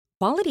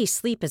Quality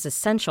sleep is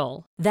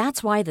essential.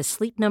 That's why the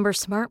Sleep Number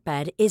Smart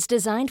Bed is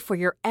designed for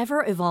your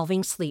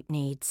ever-evolving sleep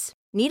needs.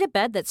 Need a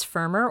bed that's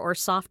firmer or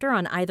softer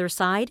on either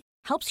side?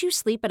 Helps you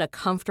sleep at a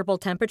comfortable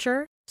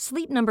temperature?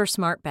 Sleep Number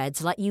Smart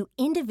Beds let you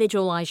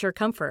individualize your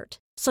comfort,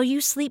 so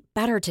you sleep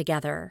better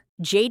together.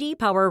 JD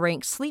Power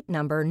ranks Sleep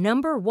Number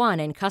number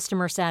 1 in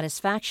customer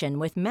satisfaction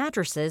with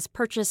mattresses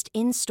purchased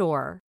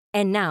in-store.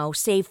 And now,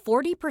 save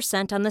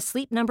 40% on the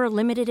Sleep Number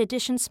Limited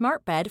Edition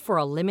Smart Bed for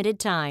a limited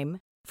time.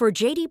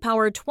 For JD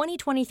Power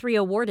 2023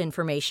 award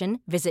information,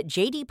 visit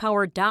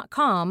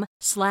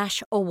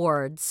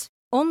jdpower.com/awards.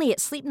 Only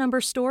at Sleep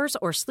Number stores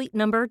or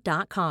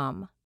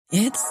sleepnumber.com.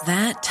 It's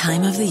that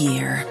time of the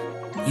year.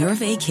 Your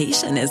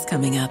vacation is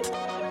coming up.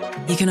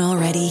 You can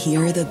already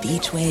hear the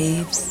beach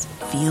waves,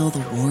 feel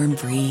the warm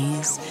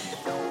breeze,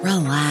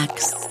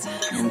 relax,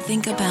 and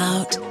think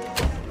about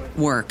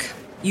work.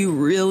 You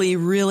really,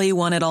 really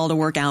want it all to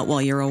work out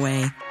while you're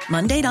away.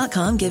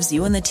 Monday.com gives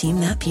you and the team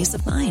that peace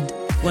of mind.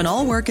 When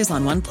all work is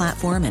on one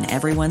platform and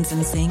everyone's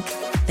in sync,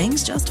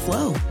 things just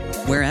flow.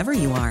 Wherever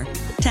you are,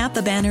 tap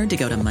the banner to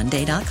go to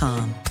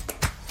Monday.com.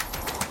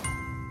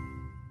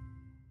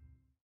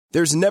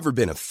 There's never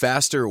been a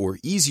faster or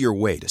easier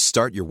way to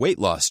start your weight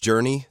loss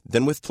journey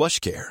than with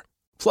PlushCare.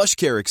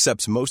 PlushCare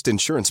accepts most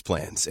insurance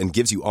plans and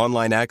gives you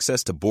online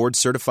access to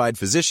board-certified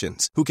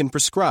physicians who can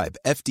prescribe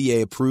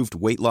FDA-approved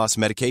weight loss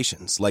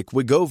medications like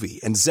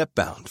Wegovy and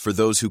Zepbound for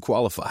those who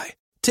qualify.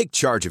 Take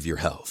charge of your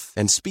health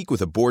and speak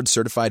with a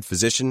board-certified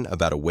physician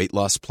about a weight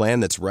loss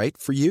plan that's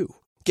right for you.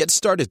 Get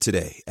started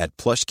today at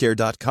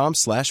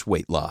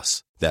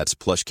plushcare.com/weightloss.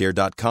 That's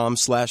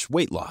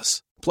plushcare.com/weightloss.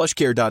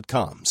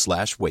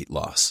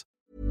 plushcare.com/weightloss.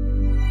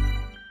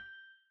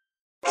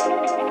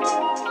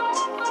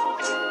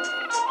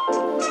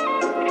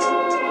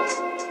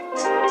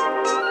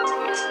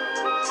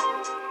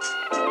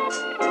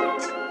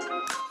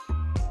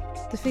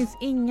 Det finns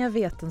inga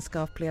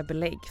vetenskapliga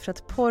belägg för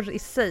att porr i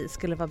sig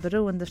skulle vara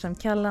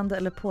beroendeframkallande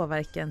eller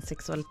påverka en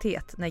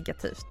sexualitet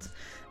negativt.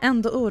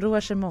 Ändå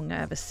oroar sig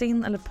många över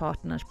sin eller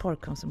partners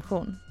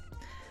porrkonsumtion.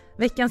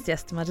 Veckans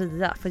gäst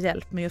Maria får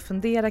hjälp med att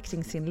fundera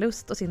kring sin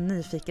lust och sin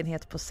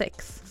nyfikenhet på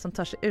sex som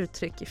tar sig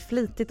uttryck i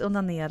flitigt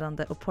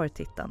onanerande och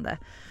porrtittande,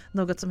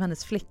 något som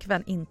hennes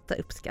flickvän inte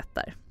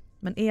uppskattar.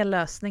 Men är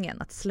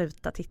lösningen att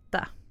sluta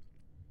titta?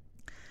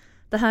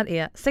 Det här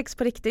är Sex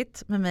på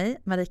riktigt med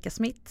mig, Marika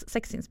Smith,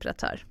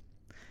 sexinspiratör.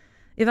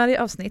 I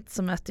varje avsnitt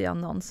så möter jag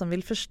någon som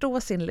vill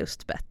förstå sin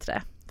lust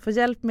bättre, få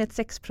hjälp med ett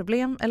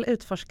sexproblem eller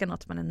utforska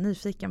något man är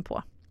nyfiken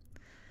på.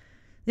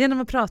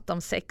 Genom att prata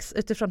om sex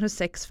utifrån hur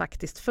sex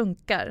faktiskt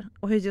funkar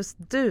och hur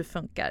just du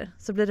funkar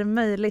så blir det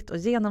möjligt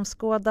att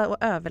genomskåda och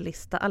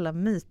överlista alla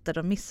myter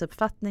och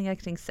missuppfattningar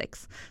kring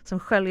sex som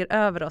sköljer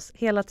över oss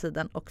hela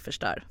tiden och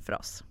förstör för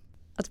oss.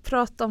 Att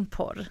prata om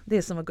porr, det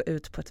är som att gå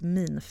ut på ett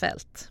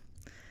minfält.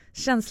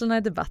 Känslorna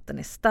i debatten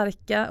är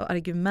starka och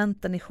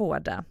argumenten är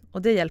hårda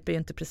och det hjälper ju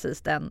inte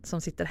precis den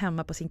som sitter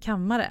hemma på sin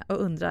kammare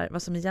och undrar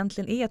vad som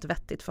egentligen är ett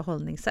vettigt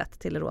förhållningssätt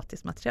till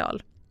erotiskt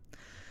material.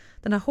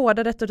 Den här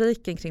hårda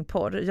retoriken kring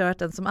porr gör att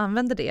den som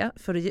använder det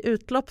för att ge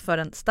utlopp för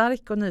en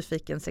stark och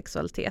nyfiken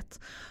sexualitet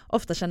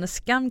ofta känner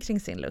skam kring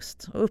sin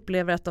lust och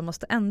upplever att de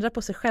måste ändra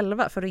på sig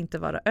själva för att inte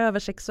vara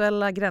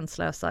översexuella,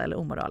 gränslösa eller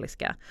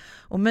omoraliska.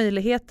 Och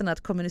möjligheten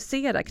att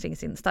kommunicera kring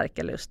sin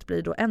starka lust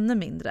blir då ännu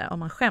mindre om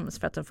man skäms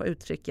för att de får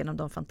uttryck genom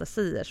de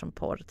fantasier som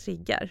porr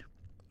triggar.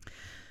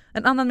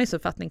 En annan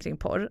missuppfattning kring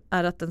porr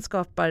är att den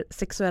skapar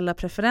sexuella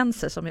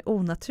preferenser som är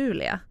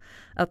onaturliga.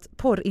 Att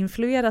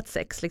porrinfluerat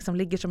sex liksom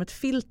ligger som ett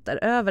filter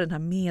över den här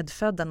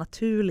medfödda,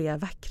 naturliga,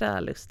 vackra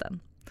lusten.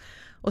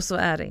 Och så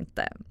är det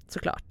inte,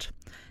 såklart.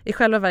 I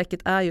själva verket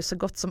är ju så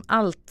gott som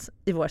allt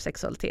i vår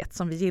sexualitet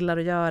som vi gillar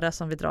att göra,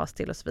 som vi dras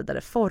till och så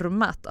vidare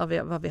format av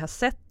vad vi har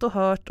sett och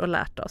hört och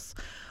lärt oss.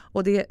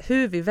 Och det är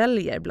hur vi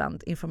väljer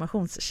bland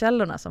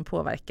informationskällorna som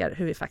påverkar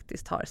hur vi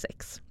faktiskt har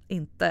sex.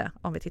 Inte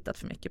om vi tittat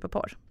för mycket på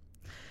porr.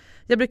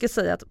 Jag brukar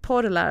säga att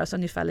porr lär oss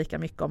ungefär lika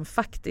mycket om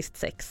faktiskt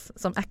sex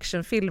som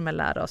actionfilmer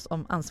lär oss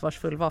om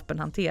ansvarsfull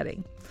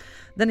vapenhantering.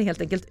 Den är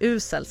helt enkelt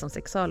usel som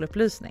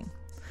sexualupplysning.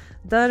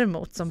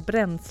 Däremot som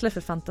bränsle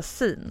för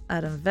fantasin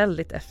är den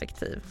väldigt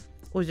effektiv.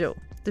 Och jo,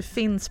 det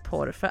finns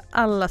porr för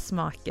alla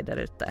smaker där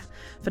ute.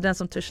 För den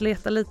som törs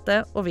leta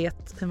lite och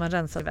vet hur man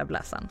rensar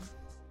webbläsaren.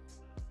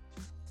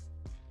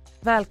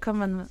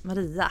 Välkommen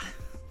Maria.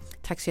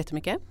 Tack så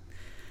jättemycket.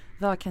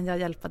 Vad kan jag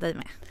hjälpa dig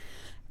med?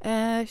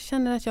 Jag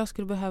känner att jag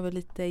skulle behöva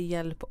lite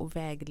hjälp och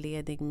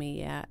vägledning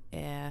med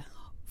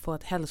få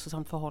ett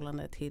hälsosamt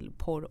förhållande till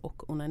porr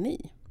och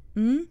onani.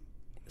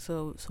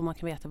 Så man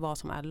kan veta vad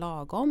som är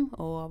lagom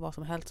och vad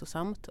som är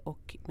hälsosamt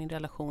och min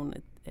relation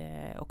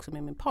också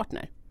med min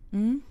partner.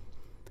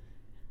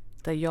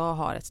 Där jag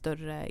har ett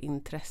större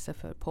intresse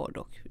för porr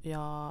och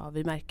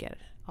vi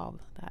märker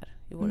av det här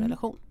i vår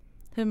relation.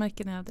 Hur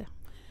märker ni av det?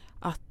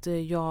 Att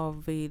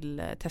jag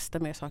vill testa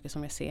mer saker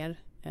som jag ser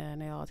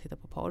när jag tittar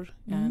på porr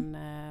än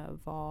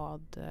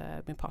vad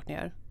min partner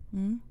gör.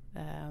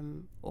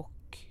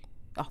 Och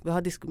ja, vi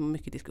har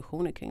mycket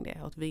diskussioner kring det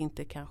och att vi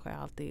inte kanske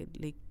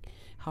alltid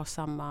har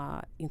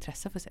samma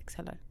intresse för sex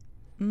heller.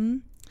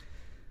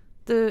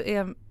 det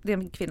är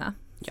en kvinna.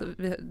 Ja, så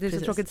det är precis.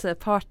 så tråkigt att säga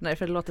partner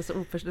för det låter så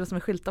det är som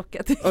en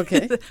skyltdocka.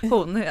 Okej.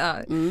 Hon, ja.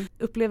 Mm.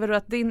 Upplever du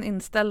att din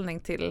inställning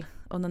till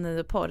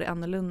onani och porr är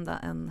annorlunda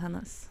än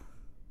hennes?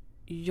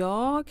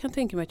 Jag kan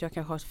tänka mig att jag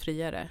kanske har ett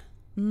friare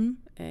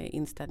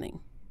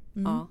inställning.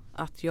 Ja,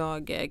 att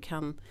jag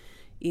kan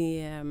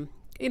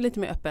är lite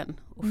mer öppen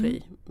och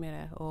fri med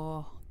det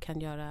och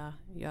kan göra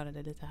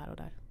det lite här och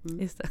där.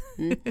 Just det.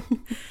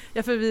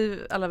 Ja, för vi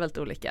är alla väldigt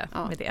olika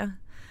med det.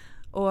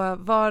 Och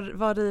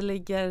var i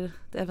ligger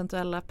det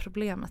eventuella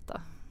problemet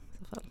då? I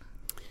så fall?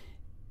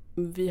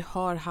 Vi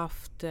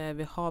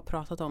har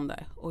pratat om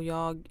det och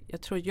jag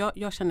tror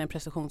jag känner en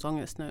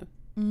prestationsångest nu.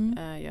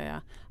 Gör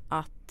jag.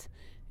 Att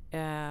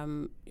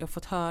jag har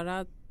fått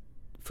höra,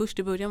 först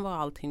i början var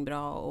allting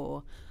bra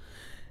och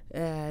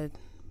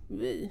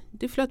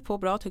det flöt på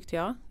bra tyckte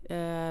jag.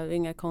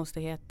 Inga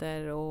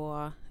konstigheter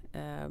och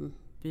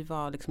vi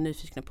var liksom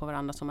nyfikna på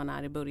varandra som man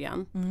är i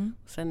början.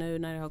 Sen nu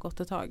när det har gått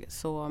ett tag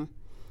så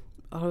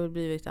har det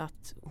blivit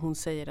att hon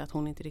säger att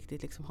hon inte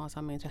riktigt liksom har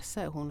samma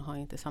intresse. Hon har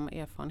inte samma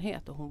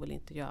erfarenhet och hon vill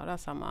inte göra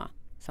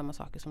samma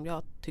saker som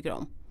jag tycker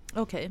om.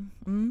 Okej.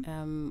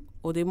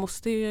 Och det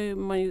måste ju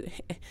man ju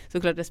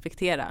såklart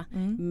respektera.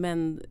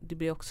 Men det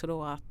blir också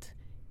då att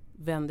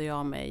vänder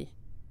jag mig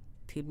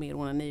till mer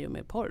onani och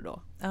mer porr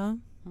då. Ja.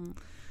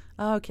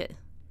 Okej.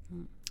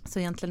 Så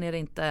egentligen är det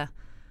inte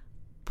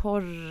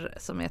porr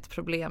som är ett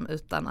problem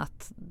utan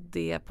att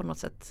det på något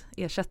sätt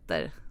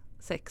ersätter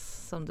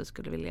sex som du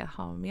skulle vilja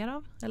ha mer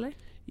av, eller?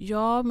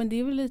 Ja, men det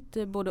är väl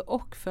lite både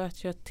och för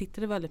att jag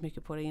tittade väldigt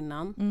mycket på det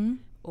innan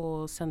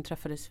och sen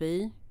träffades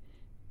vi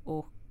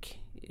och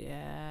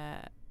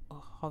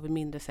har vi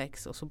mindre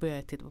sex och så började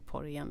jag titta på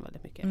porr igen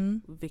väldigt mycket,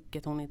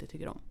 vilket hon inte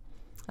tycker om.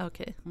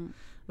 Okej.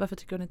 Varför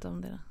tycker hon inte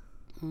om det då?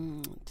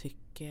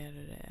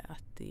 Tycker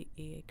att det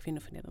är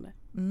kvinnoförnedrande.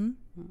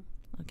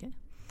 Okej.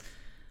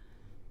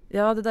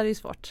 Ja, det där är ju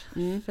svårt.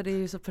 För det är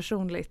ju så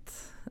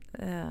personligt.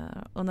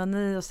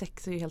 Onani och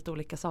sex är ju helt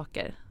olika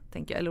saker,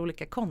 tänker jag. Eller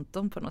olika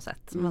konton på något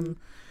sätt.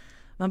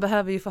 Man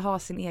behöver ju få ha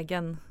sin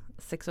egen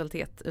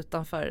sexualitet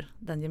utanför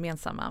den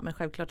gemensamma. Men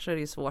självklart så är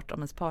det ju svårt om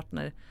ens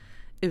partner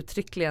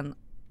uttryckligen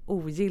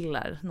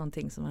ogillar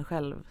någonting som man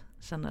själv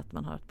känner att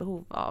man har ett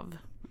behov av.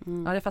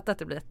 Ja, jag fattar att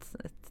det blir ett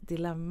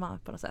dilemma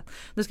på något sätt.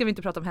 Nu ska vi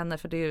inte prata om henne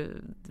för det är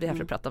ju, vi är här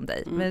för att prata om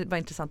dig. Men det var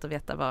intressant att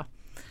veta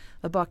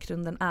vad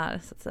bakgrunden är,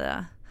 så att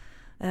säga.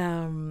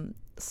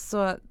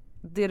 Så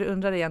det du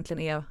undrar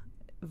egentligen är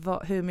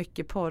hur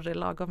mycket porr är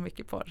lagom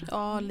mycket porr?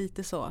 Ja,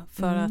 lite så.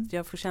 För att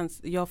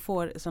jag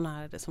får såna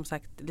här, som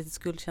sagt, lite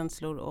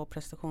skuldkänslor och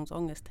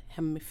prestationsångest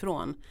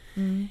hemifrån.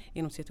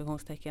 Inom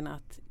situationstecken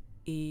att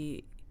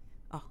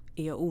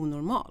är jag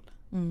onormal?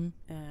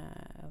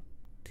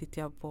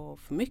 Tittar jag på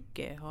för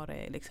mycket?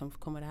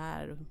 Kommer det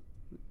här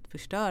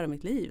förstöra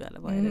mitt liv? Eller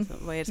vad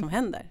är det som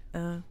händer?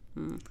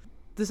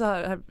 Du sa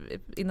här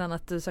innan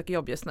att du söker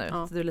jobb just nu.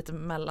 Ja. Du är lite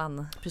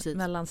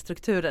mellan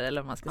strukturer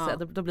eller vad man ska säga.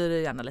 Då blir det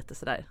gärna lite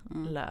sådär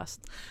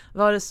löst.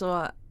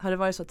 Har det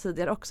varit så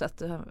tidigare också att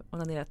du har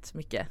onanerat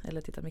mycket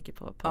eller tittat mycket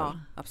på porr? Ja,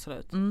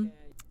 absolut.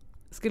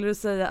 Skulle du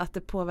säga att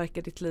det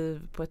påverkar ditt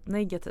liv på ett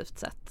negativt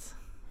sätt?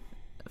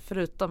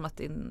 Förutom att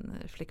din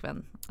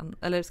flickvän,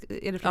 eller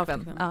är det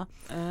flickvän? Ja,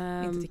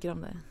 inte tycker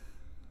om det.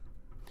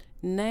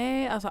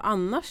 Nej, alltså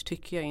annars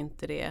tycker jag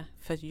inte det.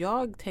 För att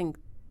jag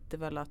tänkte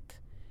väl att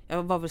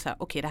jag var väl så här,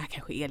 okej, det här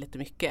kanske är lite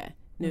mycket.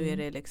 Nu är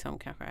det liksom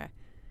kanske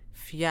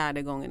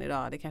 4:e gången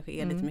idag. Det kanske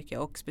är lite mycket.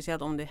 Och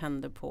speciellt om det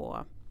händer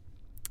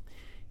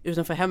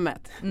utanför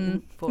hemmet.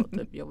 På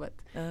typ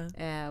jobbet.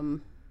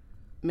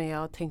 Men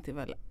jag tänkte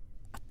väl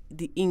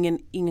att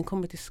ingen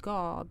kommer till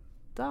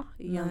skada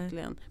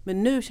egentligen. Nej.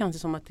 Men nu känns det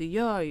som att det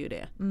gör ju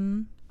det.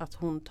 Att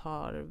hon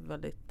tar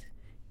väldigt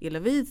illa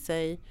vid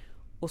sig.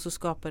 Och så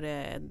skapar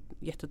det en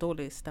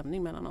jättedålig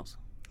stämning mellan oss.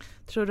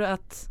 Tror du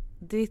att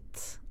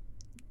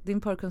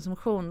din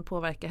porrkonsumtion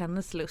påverkar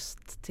hennes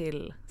lust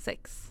till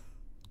sex?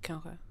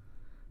 Kanske.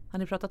 Har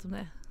ni pratat om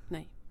det?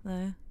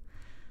 Nej.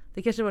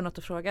 Det kanske var något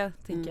att fråga,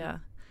 tänker jag.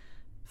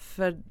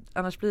 För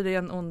annars blir det ju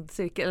en ond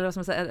cirkel, eller, vad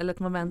man säger, eller ett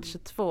moment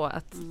 22.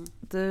 Att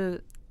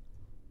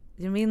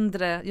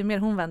ju mer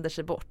hon vänder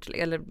sig bort,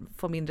 eller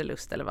får mindre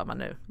lust, eller vad man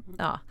nu...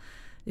 Ja,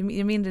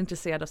 ju mindre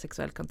intresserad av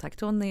sexuell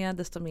kontakt hon är,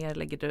 desto mer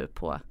lägger du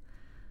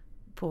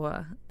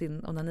på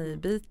din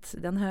onanibit,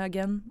 den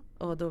högen.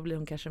 Och då blir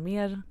hon kanske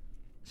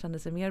känner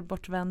sig mer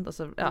bortvänd och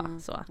så,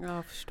 så.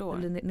 Jag förstår.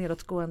 Det blir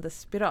nedåtgående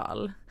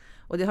spiral.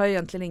 Och det har ju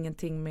egentligen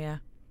ingenting med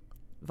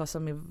vad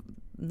som är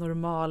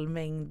normal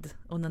mängd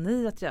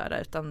onani att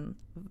göra, utan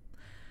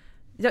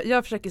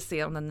jag försöker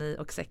se onani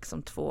och sex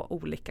som 2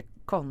 olika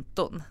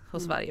konton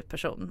hos varje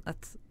person.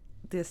 Att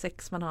det är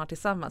sex man har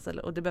tillsammans,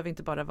 och det behöver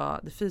inte bara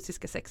vara det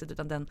fysiska sexet,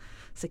 utan den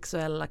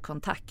sexuella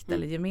kontakt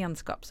eller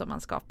gemenskap som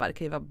man skapar. Det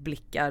kan ju vara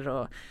blickar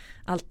och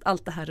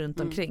allt det här runt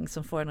omkring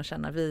som får en att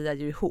känna vi är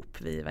ju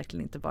ihop, vi är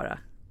verkligen inte bara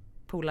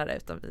polare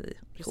utan vi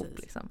är ihop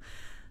liksom.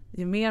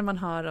 Ju mer man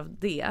har av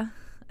det,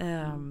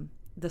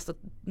 desto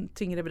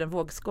tyngre blir den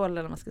vågskålen,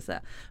 eller man ska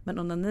säga. Men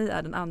onani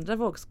är den andra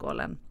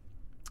vågskålen,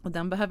 och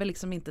den behöver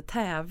liksom inte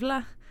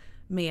tävla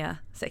med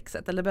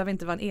sexet. Eller det behöver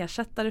inte vara en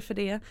ersättare för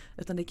det,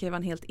 utan det kan ju vara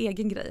en helt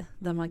egen grej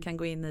där man kan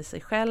gå in i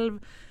sig själv,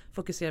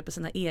 fokusera på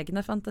sina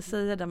egna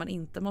fantasier, där man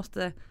inte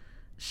måste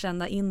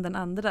känna in den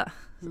andra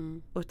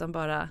utan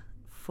bara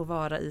få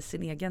vara i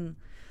sin egen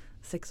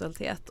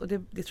sexualitet. Och det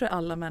tror jag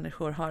alla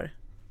människor har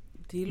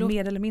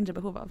mer eller mindre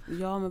behov av.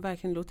 Ja, men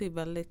verkligen, det låter ju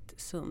väldigt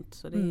sunt.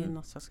 Så det är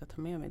något jag ska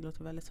ta med mig. Det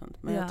låter väldigt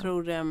sunt. Men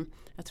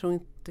jag tror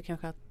inte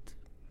kanske att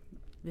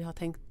vi har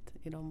tänkt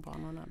i de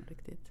banorna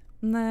riktigt.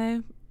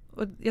 Nej,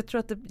 och jag tror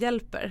att det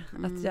hjälper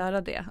att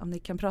göra det. Om ni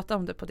kan prata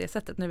om det på det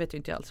sättet. Nu vet ju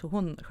inte jag alls hur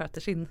hon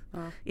sköter sin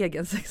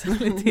egen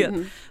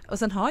sexualitet. Och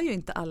sen har ju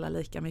inte alla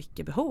lika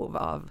mycket behov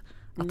av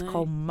att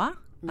komma.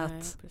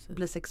 Att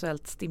bli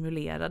sexuellt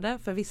stimulerade.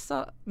 För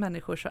vissa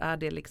människor så är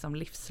det liksom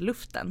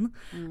livsluften.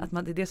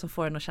 Att det är det som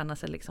får en att känna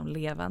sig liksom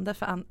levande.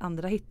 För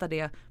andra hittar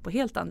det på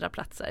helt andra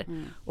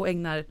platser.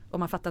 Och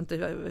man fattar inte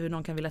hur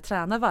någon kan vilja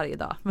träna varje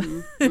dag.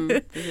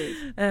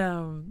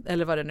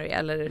 Eller vad det nu är.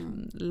 Eller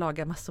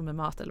laga massor med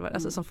mat. Eller vad,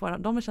 alltså, som får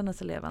dem att känna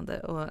sig levande.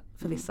 Och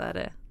för vissa är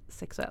det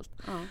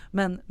sexuellt.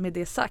 Men med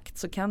det sagt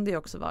så kan det ju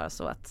också vara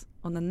så att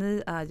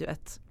onani är ju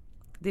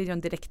det är ju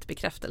en direkt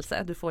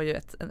bekräftelse. Du får ju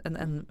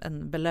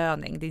en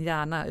belöning. Din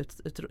hjärna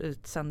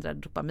utsöndrar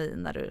dopamin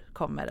när du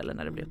kommer eller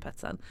när du blir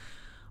upphetsad.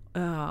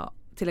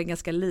 Till en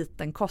ganska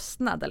liten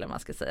kostnad, eller vad man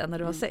ska säga. När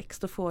du har sex,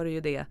 då får du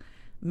ju det.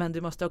 Men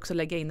du måste också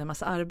lägga in en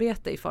massa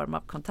arbete i form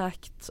av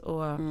kontakt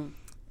och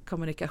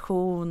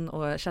kommunikation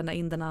och känna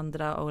in den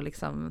andra. Och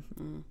liksom,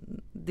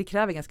 det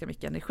kräver ganska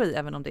mycket energi,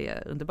 även om det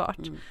är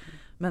underbart.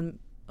 Men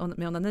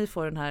med onani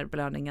får den här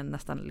belöningen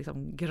nästan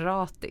liksom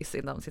gratis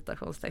inom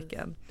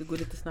citationstecken. Det går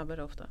lite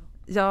snabbare ofta.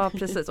 Ja,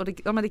 precis. Och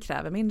det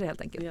kräver mindre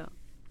helt enkelt. Ja.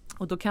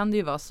 Och då kan det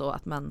ju vara så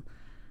att man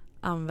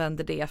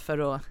använder det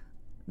för att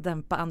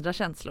dämpa andra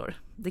känslor.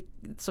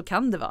 Så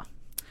kan det vara.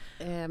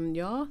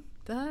 Ja,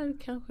 där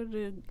kanske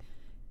du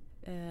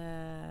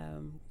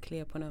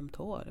klev på en öm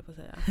tå, det får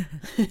säga.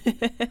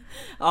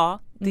 Ja,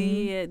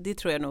 det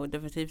tror jag nog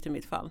definitivt i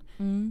mitt fall.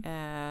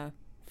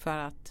 För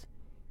att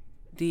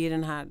det är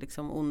den här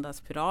liksom onda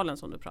spiralen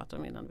som du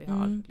pratade om innan vi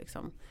har.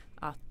 Liksom,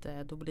 att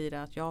då blir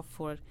det att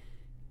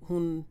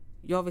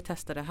jag vill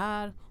testa det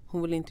här.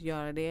 Hon vill inte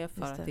göra det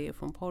för att det är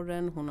från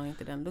porren. Hon har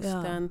inte den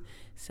lusten. Ja.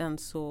 Sen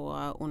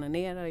så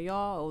onanerar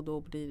jag och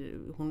då blir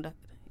hon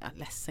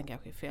ledsen,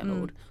 kanske är fel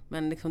ord.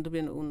 Men liksom, då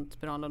blir det en ond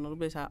spiral och då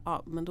blir det så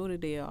här, men då är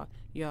det jag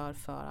gör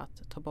för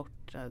att ta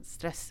bort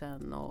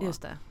stressen och,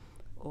 just det.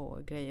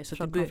 Och grejer. Så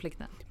från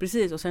konflikten.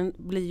 Precis, och sen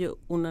blir ju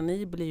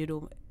onani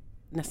då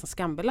nästan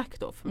skambelagt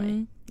då för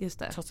mig. Just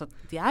det. Trots att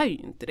det är ju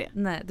inte det.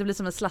 Nej, det blir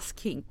som en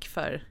slaskhink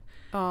för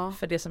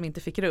det som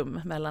inte fick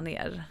rum mellan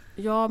er.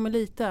 Ja, men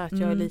lite att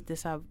jag är lite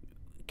så här,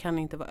 kan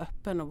inte vara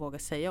öppen och våga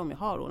säga om jag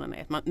har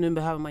onanerat. Nu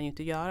behöver man ju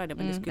inte göra det.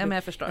 Men det skulle, ja, men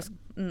jag förstår.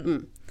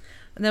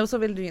 Nej, och så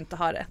vill du ju inte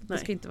ha det. Det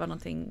ska inte vara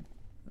någonting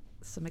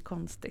som är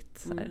konstigt.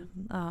 Så här.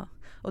 Ja.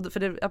 Och för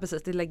det,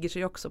 precis, det lägger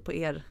sig också på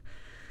er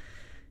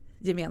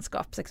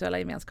gemenskap, sexuella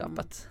gemenskap.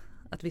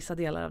 Att vissa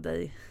delar av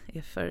dig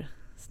är för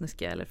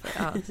snuskiga eller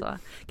för, så.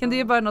 Kan du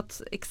ge bara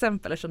något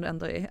exempel som du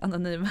ändå är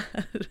anonym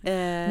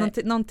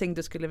här? Någonting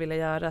du skulle vilja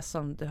göra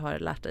som du har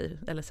lärt dig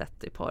eller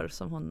sett i porr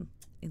som hon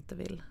inte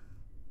vill?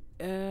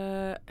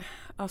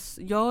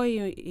 Alltså, jag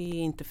är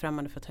inte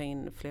främmande för att ta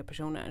in fler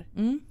personer.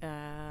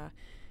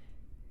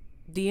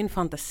 Det är en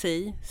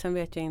fantasi. Sen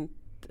vet jag inte.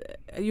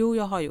 Jo,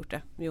 jag har gjort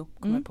det.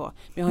 Kommer jag på.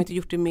 Men jag har inte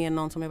gjort det med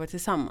någon som jag varit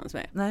tillsammans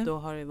med. Nej. Då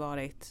har det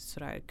varit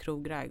sådär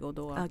krogräg och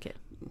då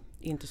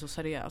inte så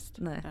seriöst.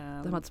 Nej,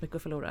 de har inte så mycket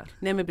att förlora.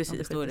 Nej, men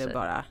precis. Då är det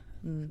bara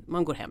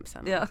man går hem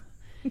sen. Ja.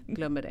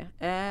 Glömmer det.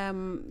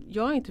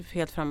 Jag är inte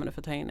helt främmande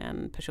för att ta in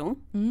en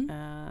person.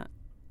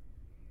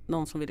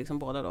 Någon som vi liksom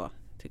båda då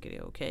tycker det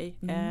är okej.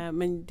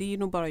 Men det är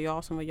nog bara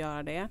jag som vill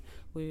göra det.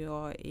 Och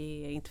jag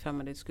är inte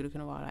främmande. Det skulle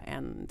kunna vara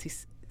en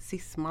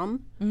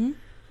cis-man.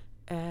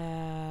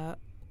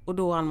 Och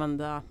då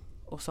använda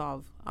oss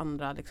av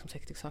andra liksom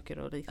sexleksaker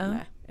och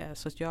liknande.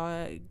 Så att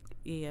jag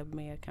är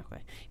mer kanske,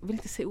 jag vill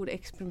inte säga ordet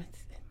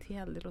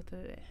experimentell, det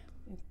låter,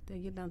 jag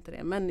gillar inte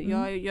det. Men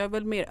jag är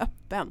väl mer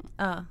öppen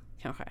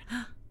kanske.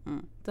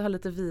 Du har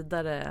lite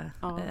vidare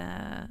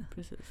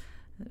precis.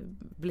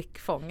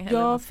 Blickfång.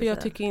 Ja, för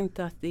jag tycker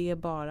inte att det är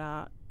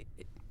bara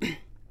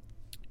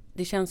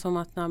det känns som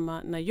att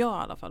när jag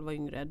i alla fall var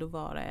yngre, då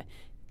var det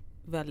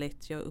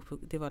väldigt,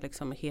 det var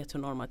liksom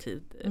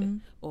heteronormativt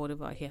och det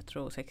var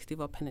heterosex, det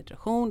var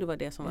penetration, det var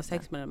det som var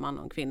sex med en man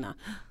och en kvinna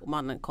och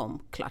mannen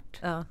kom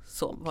klart.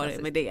 Så var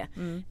det med det.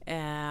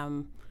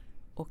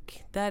 Och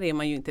där är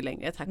man ju inte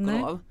längre, tack och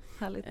lov.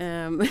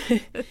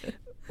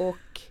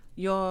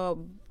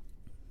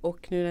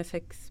 Och nu när jag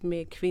sex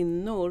med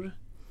kvinnor,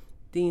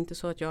 det är inte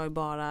så att jag är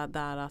bara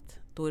där att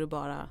då är det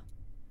bara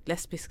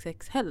lesbisk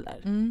sex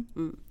heller.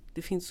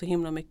 Det finns så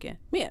himla mycket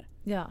mer.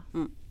 Ja.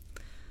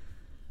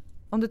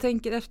 Om du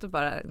tänker efter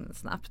bara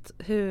snabbt,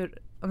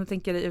 om du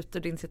tänker dig ut ur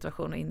din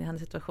situation och in i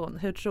hennes situation,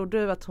 hur tror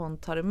du att hon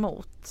tar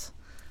emot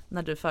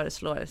när du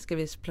föreslår, ska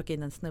vi plocka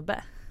in en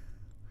snubbe?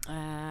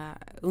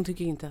 Hon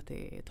tycker inte att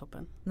det är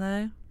toppen.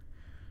 Nej.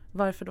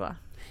 Varför då?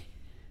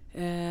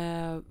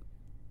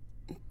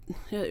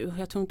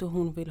 jag tror inte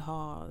hon vill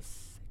ha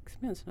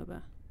sex med en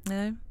snubbe.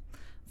 Nej.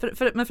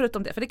 Men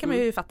förutom det, för det kan man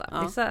ju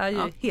fatta. Vissa är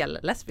ju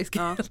helt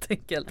lesbiska helt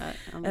enkelt.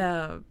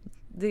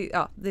 Det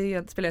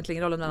spelar egentligen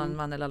ingen roll om det är en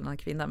man eller en annan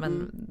kvinna.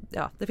 Men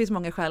det finns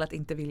många skäl att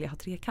inte vilja ha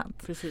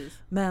trekant.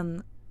 Precis.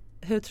 Men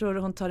hur tror du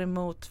hon tar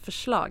emot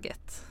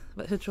förslaget?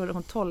 Hur tror du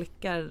hon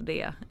tolkar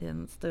det i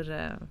en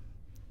större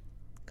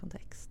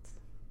kontext?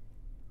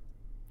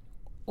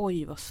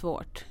 Oj, vad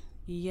svårt.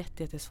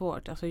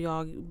 Jättesvårt. Alltså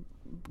jag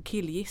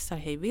killgissar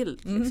hej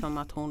vilt liksom,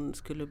 att hon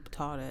skulle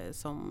ta det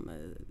som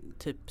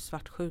typ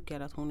svartsjuka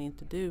eller att hon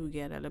inte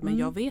duger. Men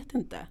jag vet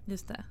inte.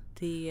 Just det.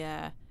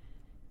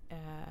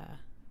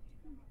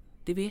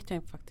 Det vet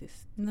jag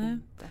faktiskt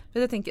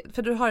inte.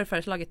 För du har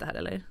föreslagit det här,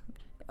 eller?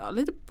 Ja,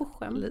 lite på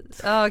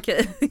skämt.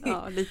 Okej.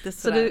 Ja, lite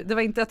så det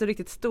var inte att du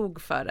riktigt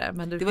stod för det,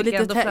 men du det var fick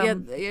lite ändå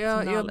fram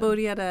jag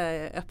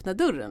började öppna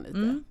dörren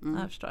lite.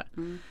 Jag förstår.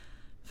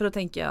 För då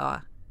tänker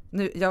jag,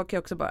 jag kan ju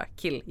också bara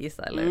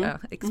killgissa eller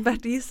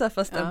expertgissa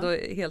fast ändå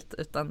helt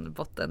utan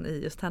botten i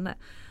just henne.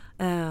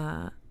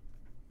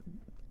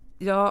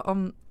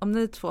 Om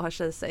ni två har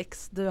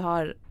tjejsex, du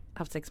har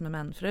haft sex med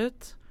män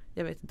förut.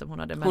 Jag vet inte om hon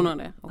har det. Men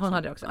hon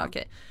har det också.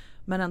 Okej.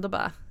 Men ändå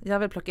bara, jag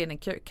vill plocka in en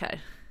kuk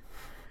här.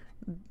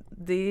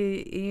 Det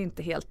är ju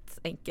inte helt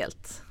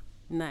enkelt.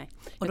 Nej.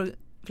 Och då,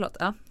 förlåt,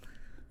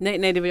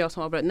 Nej, det var jag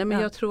som avbröt. Nej, men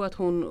jag tror att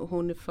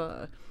hon är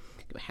för...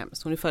 Det var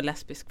hemskt, hon är för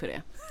lesbisk för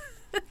det.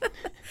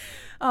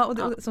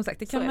 Som sagt,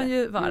 det kan man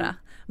ju vara.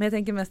 Men jag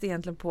tänker mest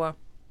egentligen på...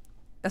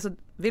 Alltså,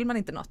 vill man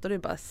inte något, då är det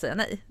bara att säga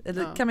nej.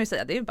 Eller kan man ju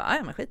säga, det är ju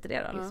bara, man skiter i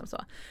det då. Liksom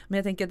så. Men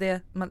jag tänker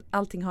att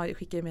allting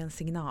skickar ju med en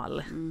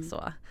signal.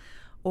 Så.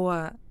 Och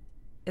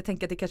jag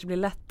tänker att det kanske blir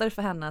lättare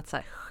för henne att så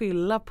här,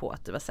 skylla på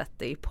att du har sett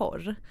det i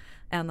porr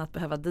än att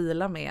behöva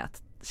deala med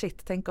att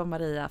tänk om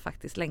Maria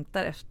faktiskt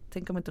längtar efter,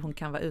 tänk om inte hon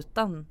kan vara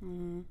utan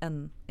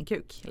en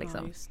kuk liksom.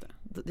 Ja, just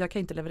det. Jag kan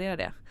ju inte leverera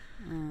det.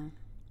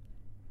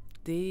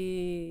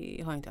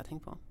 Det har inte jag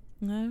tänkt på.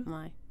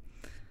 Nej.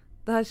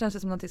 Det här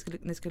känns som att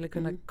ni skulle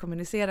kunna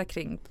kommunicera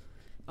kring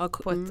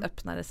på ett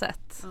öppnare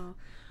sätt.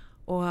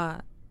 Och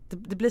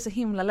det blir så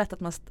himla lätt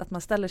att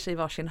man ställer sig i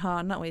varsin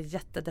hörna och är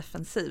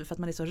jättedefensiv för att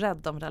man är så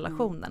rädd om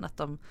relationen. Att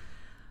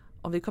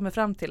om vi kommer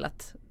fram till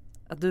att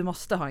du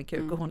måste ha en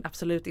kuk och hon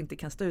absolut inte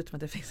kan stå ut med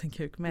att det finns en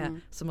kuk med,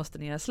 så måste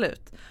ni göra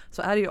slut.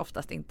 Så är det ju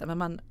oftast inte.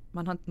 Men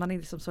man är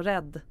liksom så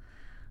rädd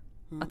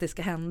att det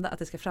ska hända, att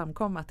det ska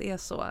framkomma att det är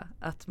så.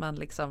 Att man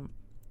liksom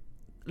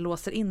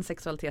låser in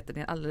sexualiteten i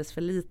en alldeles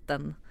för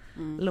liten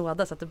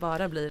låda så att det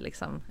bara blir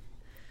liksom...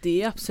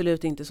 Det är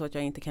absolut inte så att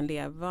jag inte kan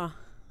leva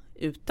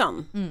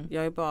utan.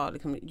 Jag är bara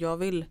liksom, jag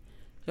vill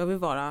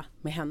vara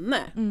med henne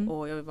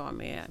och jag vill vara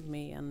med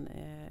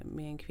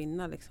en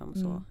kvinna liksom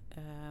så.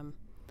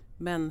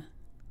 Men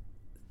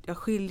jag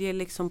skiljer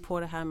liksom på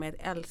det här med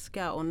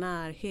älska och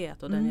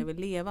närhet och den jag vill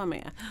leva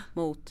med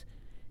mot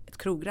ett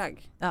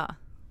krogragg. Ja.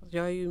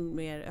 Jag är ju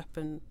mer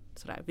öppen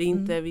sådär. Vi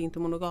är inte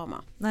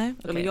monogama. Nej,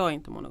 okay. Eller jag är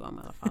inte monogam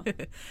i alla fall.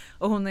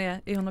 Och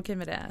är hon okej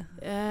med det?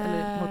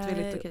 Eller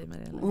motvilligt okej med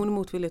det? Eller? Hon är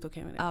motvilligt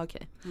okej med det.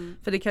 Okay.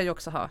 För det kan ju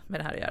också ha med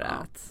det här att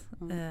göra.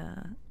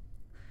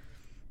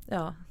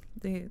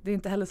 Det är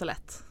inte heller så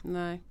lätt.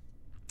 Nej.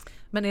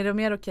 Men är det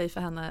mer okej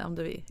för henne om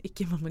du är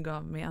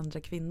icke-monogam med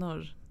andra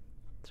kvinnor,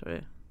 tror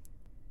du?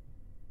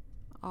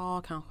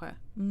 Ja, kanske.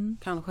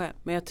 Kanske.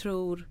 Men jag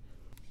tror...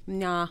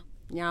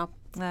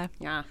 Nej.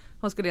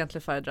 Hon skulle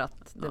egentligen föredra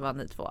att det var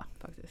ni två.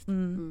 Faktiskt.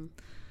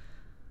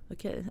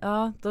 Okej.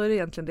 Ja, då är det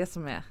egentligen det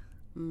som är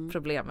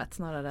problemet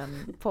snarare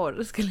än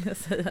porr, skulle jag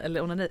säga.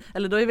 Eller onani.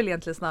 Eller då är väl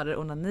egentligen snarare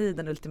onani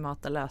den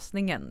ultimata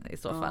lösningen i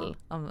så fall.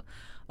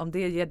 Om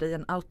det ger dig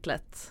en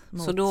outlet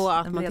mot. Så då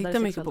att man tittar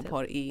mycket på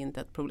porr är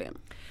inte ett problem?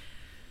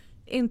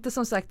 Inte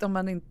som sagt om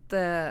man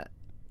inte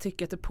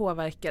tycker att det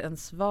påverkar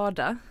ens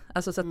vardag.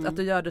 Alltså så att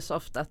du gör det så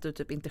ofta att du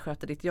typ inte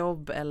sköter ditt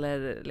jobb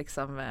eller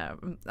liksom,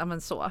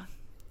 men så.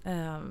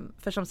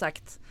 För som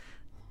sagt,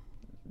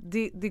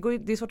 det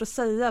är svårt att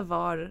säga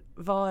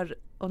var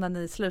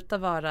onani slutar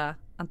vara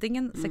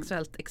antingen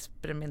sexuellt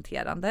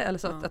experimenterande eller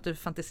så att du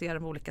fantiserar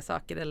om olika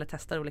saker eller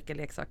testar olika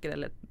leksaker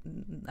eller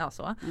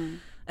så.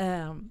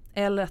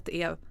 Eller att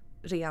det är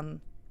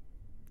ren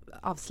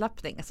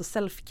avslappning, alltså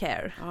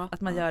self-care.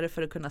 Att man gör det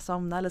för att kunna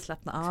somna eller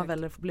slappna av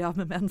eller bli av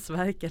med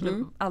mensvärk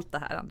eller allt det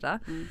här andra.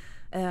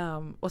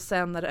 Och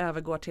sen när det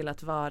övergår till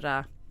att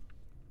vara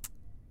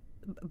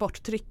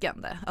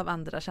borttryckande av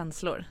andra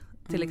känslor.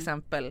 Till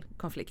exempel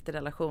konflikt i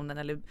relationen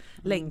eller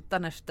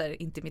längtan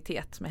efter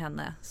intimitet med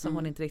henne som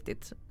hon inte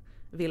riktigt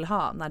vill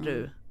ha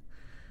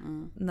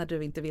när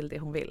du inte vill det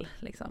hon vill.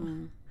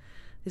 Liksom.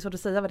 Det är svårt att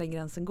säga var den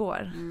gränsen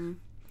går.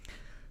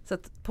 Så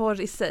att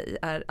porr i sig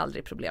är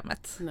aldrig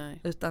problemet. Nej.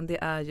 Utan det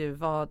är ju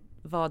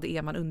vad det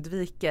är man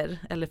undviker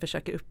eller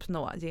försöker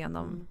uppnå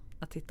genom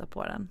att titta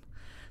på den.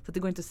 Så att det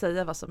går inte att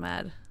säga vad som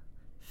är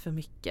för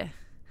mycket.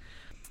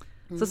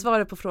 Så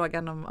svaret på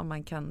frågan om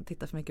man kan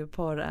titta för mycket på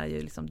porr är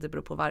ju liksom, det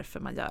beror på varför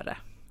man gör det,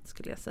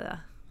 skulle jag säga.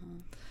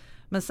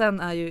 Men sen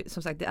är ju,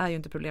 som sagt, det är ju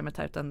inte problemet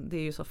här, utan det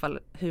är ju i så fall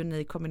hur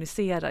ni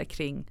kommunicerar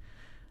kring,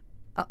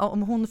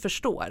 om hon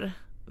förstår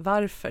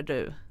varför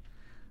du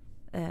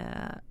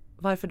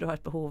Varför du har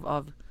ett behov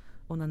av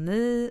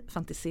onani,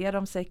 fantisera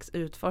om sex,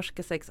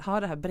 utforska sex, ha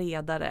det här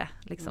bredare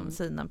liksom,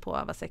 synen på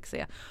vad sex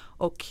är.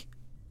 Och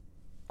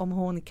om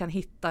hon kan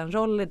hitta en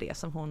roll i det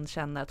som hon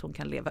känner att hon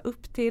kan leva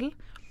upp till,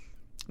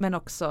 men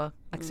också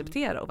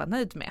acceptera och vara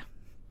nöjd med.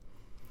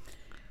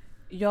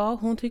 Ja,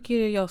 hon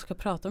tycker jag ska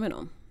prata med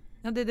någon.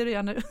 Ja, det är det du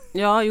gör nu.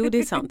 Ja, jo, det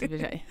är sant i och för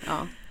sig.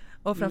 Ja.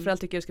 Och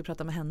framförallt tycker jag du ska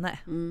prata med henne.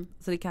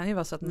 Så det kan ju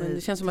vara så att ni...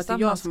 Det känns som att det är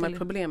jag som är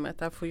problemet.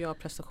 Där får jag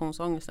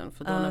prestationsångesten.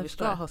 För då när vi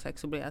ska ha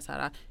sex så blir jag så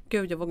här,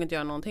 gud jag vågar inte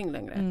göra någonting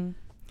längre.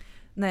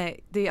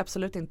 Nej, det är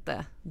absolut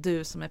inte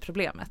du som är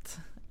problemet.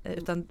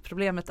 Utan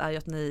problemet är ju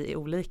att ni är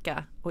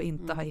olika och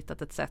inte har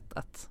hittat ett sätt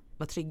att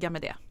vara trygga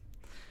med det.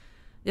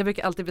 Jag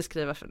brukar alltid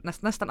beskriva, för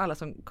nästan alla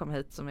som kommer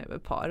hit som är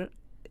par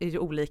är ju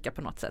olika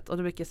på något sätt. Och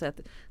då brukar jag säga att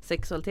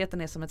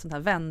sexualiteten är som ett sånt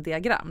här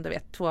Venn-diagram. Du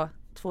vet,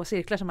 två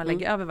cirklar som man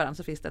lägger över varandra,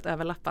 så finns det ett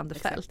överlappande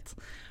fält.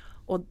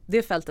 Och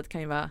det fältet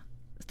kan ju vara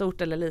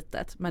stort eller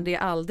litet, men det är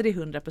aldrig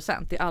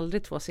 100%. Det är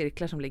aldrig två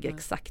cirklar som ligger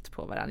exakt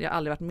på varandra. Jag har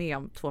aldrig varit med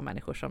om två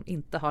människor som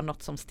inte har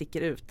något som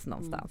sticker ut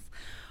någonstans.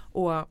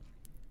 Och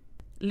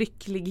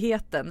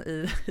lyckligheten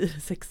i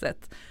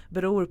sexet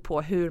beror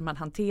på hur man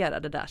hanterar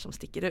det där som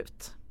sticker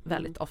ut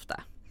väldigt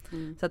ofta.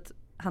 Så att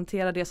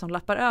hantera det som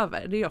lappar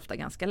över, det är ju ofta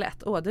ganska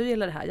lätt. Du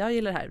gillar det här, jag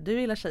gillar det här,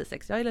 du gillar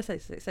tjejsex, jag gillar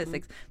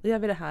tjejsex, då gör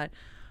vi det här.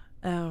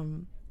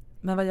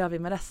 Men vad gör vi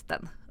med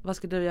resten? Vad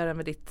ska du göra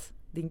med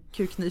din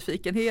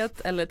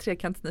kuknyfikenhet eller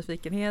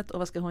trekantsnyfikenhet, och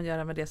vad ska hon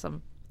göra med det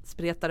som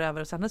spretar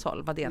över hos hennes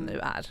håll, vad det nu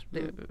är,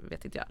 det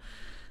vet inte jag.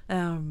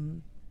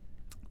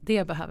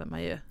 Det behöver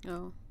man ju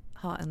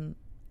ha en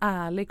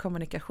ärlig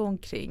kommunikation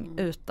kring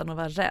utan att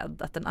vara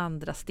rädd att den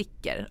andra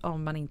sticker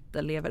om man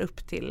inte lever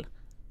upp till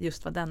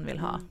just vad den vill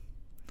ha.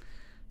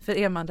 För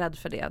är man rädd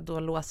för det, då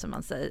låser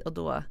man sig och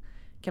då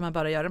kan man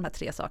bara göra de här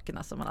 3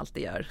 sakerna som man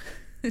alltid gör.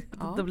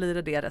 Då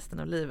blir det resten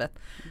av livet.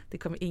 Det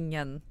kommer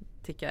ingen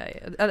tycka,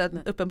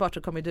 uppenbart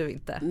så kommer du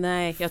inte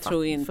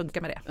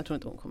funka med det. Jag tror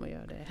inte hon kommer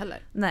göra det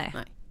heller.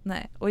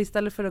 Nej. Och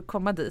istället för att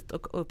komma dit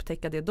och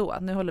upptäcka det då,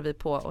 nu håller vi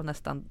på och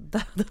nästan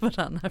döda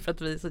varandra för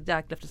att vi är så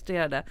jäkla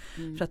frustrerade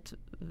för att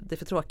det är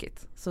för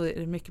tråkigt. Så är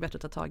det mycket bättre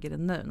att ta tag i det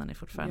nu när ni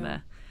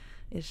fortfarande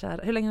är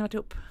kära. Hur länge har ni varit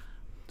ihop?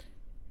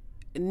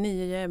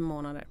 9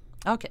 månader.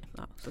 Okej.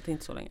 Ja, så det är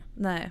inte så länge.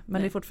 Nej,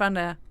 men det är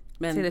fortfarande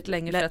tillräckligt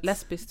länge för att...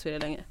 Lesbiskt så är det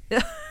länge.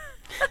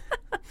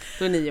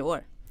 Då är 9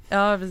 år.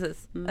 Ja,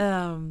 precis.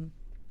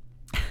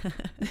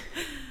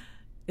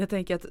 Jag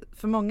tänker att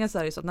för många så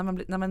är det så att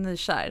när man är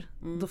nykär,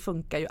 då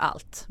funkar ju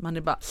allt. Man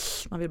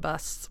vill bara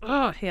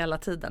hela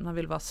tiden. Man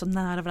vill vara så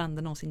nära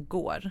varandra någonsin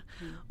går.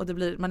 Och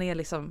man är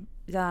liksom,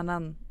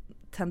 hjärnan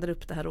tänder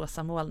upp det här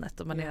rosa molnet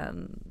och man är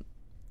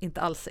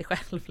inte alls sig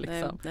själv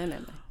liksom. Nej.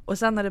 Och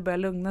sen när det börjar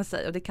lugna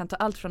sig, och det kan ta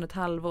allt från ett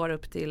halvår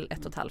upp till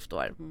 1,5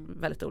 år,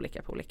 väldigt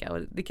olika på olika, och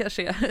det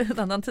kanske är en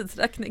annan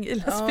tidsräkning i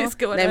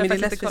lesbiska år. Nej, men det är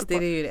lesbiskt, det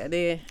är ju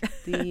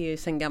det är ju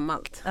sen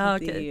gammalt.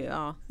 Okay.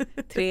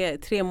 Det är ju,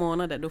 3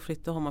 månader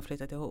då har man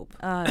flyttat ihop.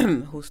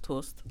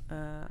 Host.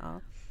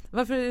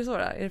 Varför är det så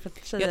då? Är det för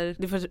att tjejer...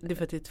 Det är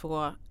för att det är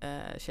 2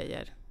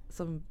 tjejer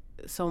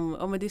som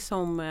men det är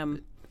som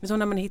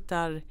när man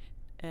hittar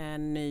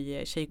en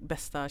ny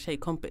bästa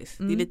tjejkompis.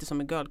 Det är lite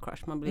som en girl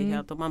crush. Man blir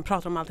helt, och man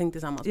pratar om allting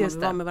tillsammans. Man vill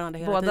vara med varandra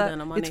hela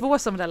tiden. Och man det är 2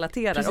 som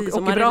relaterar, precis,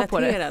 och är bra på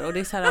det. Och det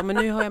är så här, men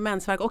nu har jag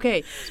mensvärk.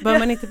 Okej, så börjar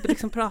man inte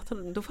liksom prata,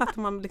 då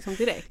fattar man liksom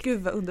direkt.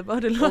 Gud vad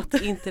underbart det låter.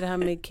 Och inte det här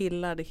med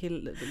killar,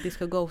 det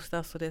ska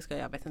ghostas och det ska,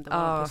 jag vet inte vad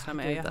man pusslar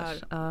med.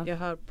 Jag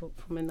hör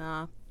på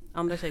mina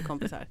andra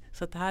tjejkompisar.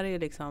 Så att det här är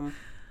liksom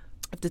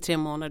efter 3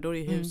 månader, då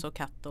är det hus och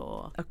katt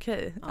och...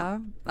 Okej,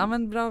 ja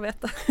men bra att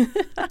veta.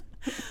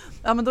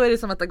 Ja, men då är det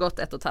som att det har gått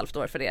 1,5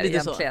 år för er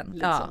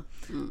egentligen.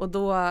 Och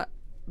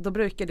då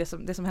brukar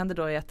det som händer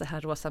då är att det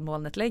här rosa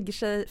molnet lägger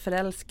sig,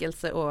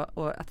 förälskelse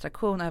och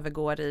attraktion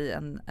övergår i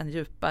en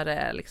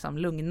djupare, liksom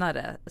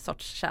lugnare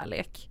sorts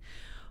kärlek.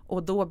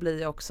 Och då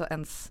blir också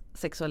ens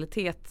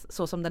sexualitet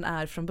så som den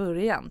är från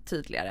början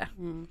tydligare.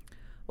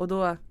 Och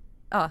då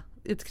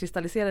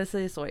utkristalliserar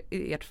sig så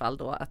i ert fall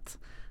då att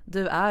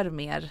du är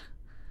mer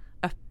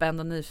öppen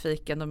och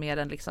nyfiken och mer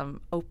en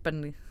liksom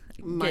open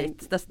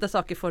gate där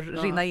saker får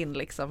rinna in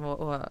liksom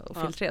och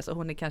filtreras, och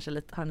hon är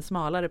kanske har en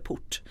smalare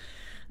port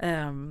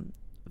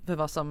för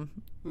vad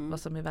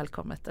som är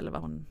välkommet eller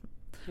vad hon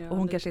och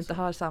hon kanske inte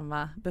har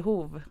samma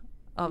behov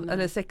av,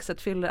 eller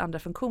sexet fyller andra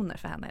funktioner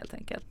för henne helt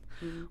enkelt.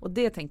 Och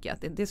det tänker jag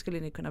att det skulle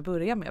ni kunna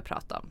börja med att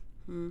prata om.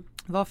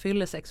 Vad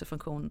fyller sex och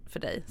funktion för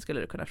dig,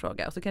 skulle du kunna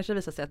fråga. Och så kanske det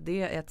visar sig att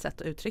det är ett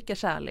sätt att uttrycka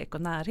kärlek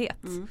och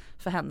närhet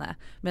för henne.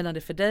 Medan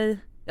det för dig,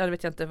 det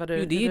vet jag inte vad du...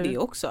 Jo, det är ju det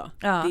också.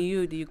 Ja. Det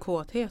är ju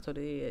kåthet och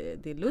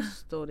det är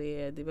lust och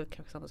det är väl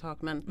kanske samma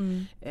sak.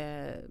 Men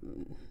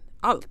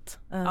allt.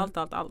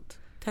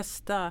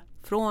 Testa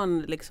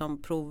från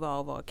liksom prova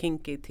att vara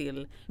kinky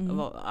till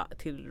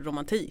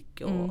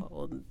romantik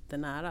och det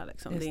nära.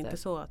 Liksom. Det är inte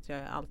så att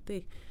jag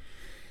alltid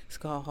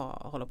ska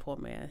hålla på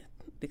med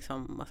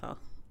liksom massa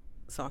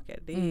saker.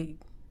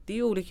 Det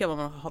är olika vad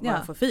man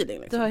har för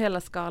feeling. Liksom. Du har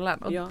hela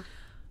skalan. Och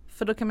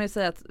för då kan man ju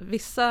säga att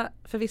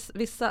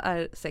vissa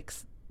är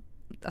sex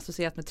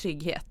associerat med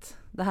trygghet.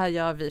 Det här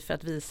gör vi för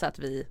att visa att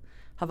vi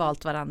har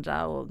valt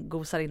varandra och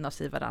gosar in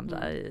oss i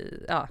varandra.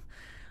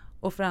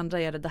 Och för andra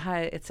är det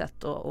här är ett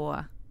sätt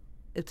att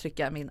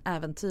uttrycka min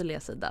äventyrliga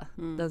sida.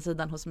 Den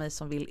sidan hos mig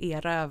som vill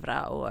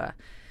erövra och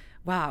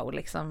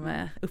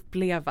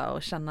uppleva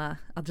och känna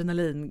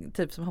adrenalin,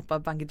 typ som hoppa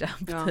bungee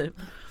jump typ.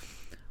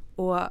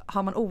 Och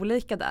har man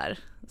olika där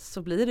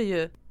så blir det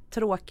ju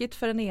tråkigt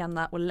för den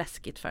ena och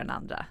läskigt för den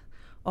andra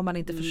om man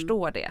inte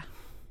förstår det.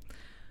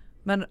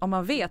 Men om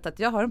man vet att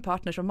jag har en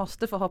partner som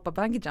måste få hoppa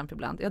bungee jump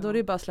ibland, då är det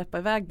ju bara att släppa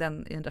iväg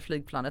den i det där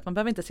flygplanet. Man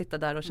behöver inte sitta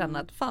där och känna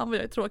att fan vad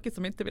jag är tråkig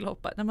som inte vill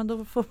hoppa. Nej, men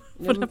då får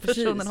den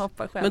personen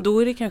hoppa själv. Men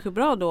då är det kanske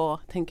bra då,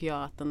 tänker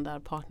jag, att den där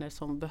partner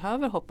som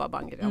behöver hoppa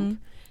bungee jump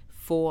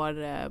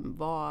får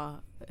vara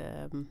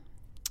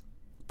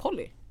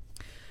poly.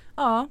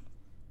 Ja.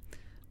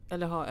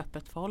 Eller ha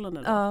öppet förhållande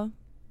då. Ja,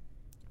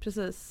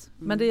 precis.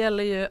 Men det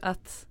gäller ju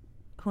att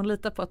hon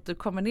litar på att du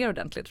kommer ner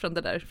ordentligt från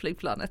det där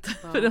flygplanet.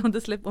 För om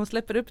hon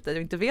släpper upp dig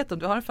och inte vet om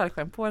du har en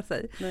fallskärm på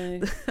sig.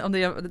 Om du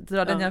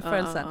drar den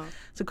jämförelsen.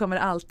 Så kommer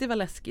det alltid vara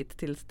läskigt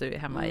tills du är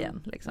hemma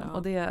igen. Liksom.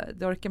 Och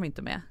det orkar man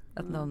inte med.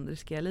 Att någon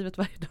riskerar livet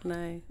varje dag.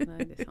 Nej, det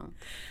är sant.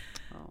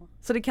 Ja.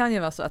 Så det kan ju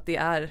vara så att det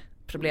är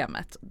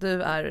problemet.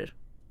 Du är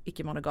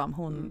icke-monogam.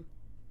 Hon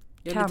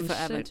Jag är lite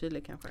för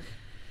äventyrlig kanske.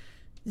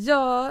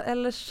 Ja,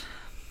 eller...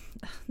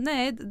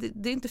 Nej,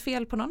 det är inte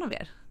fel på någon av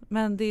er.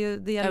 Men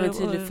det gäller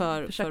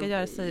att försöka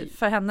göra sig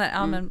för henne.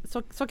 Ja, men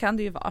så kan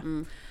det ju vara.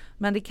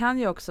 Men det kan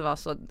ju också vara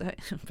så,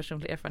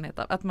 personlig erfarenhet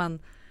av, att man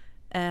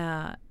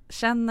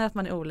känner att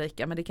man är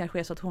olika, men det kanske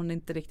är så att hon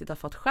inte riktigt har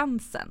fått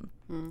chansen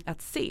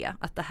att se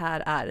att det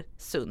här är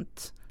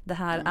sunt. Det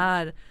här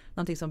är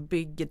någonting som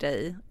bygger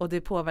dig och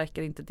det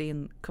påverkar inte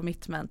din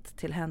commitment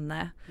till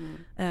henne.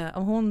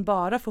 Om hon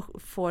bara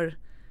får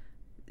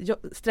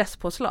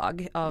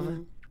stresspåslag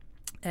av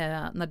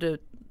när du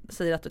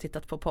säger att du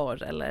tittat på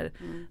porr eller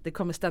det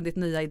kommer ständigt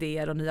nya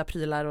idéer och nya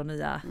prylar och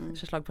nya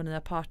förslag på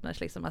nya partners.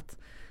 Liksom, att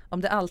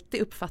om det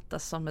alltid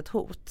uppfattas som ett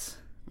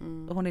hot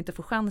och hon inte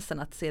får chansen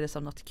att se det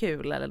som något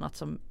kul eller något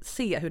som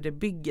ser hur det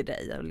bygger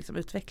dig och liksom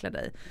utvecklar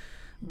dig,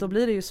 då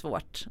blir det ju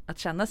svårt att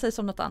känna sig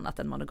som något annat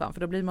än monogam.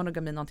 För då blir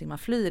monogami någonting man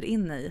flyr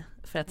in i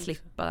för att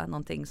slippa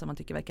någonting som man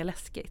tycker verkar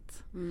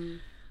läskigt.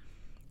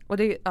 Och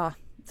det är,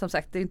 som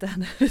sagt, det är inte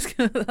henne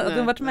att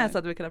hon varit med så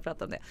att vi kan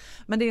prata om det.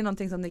 Men det är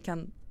någonting som ni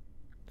kan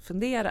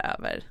fundera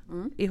över.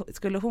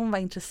 Skulle hon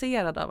vara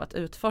intresserad av att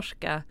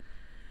utforska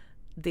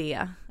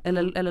det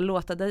eller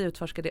låta dig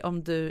utforska det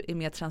om du är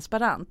mer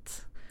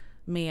transparent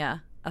med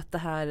att det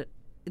här,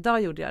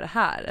 idag gjorde jag det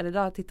här eller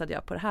idag tittade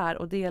jag på det här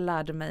och det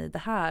lärde mig det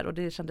här och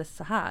det kändes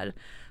så här.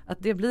 Att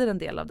det blir en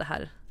del av det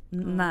här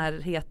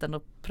närheten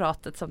och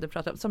pratet som du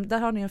pratar om. Där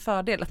har ni en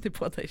fördel att ni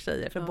båda är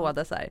tjejer för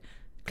båda så här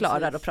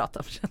klarar att prata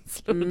om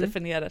känslor och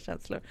definiera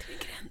känslor.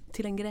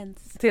 Till en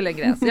gräns.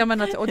 Ja,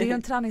 men och det är ju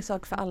en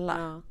träningssak för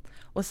alla.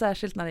 Och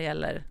särskilt när det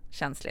gäller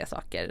känsliga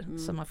saker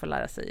som man får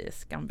lära sig är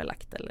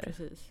skambelagt. Eller.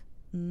 Precis.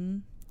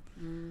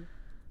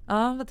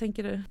 Ja, vad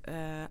tänker du?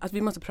 Att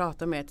vi måste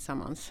prata mer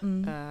tillsammans.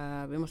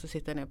 Vi måste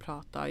sitta ner och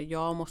prata.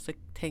 Jag måste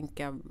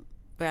tänka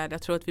väl.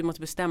 Jag tror att vi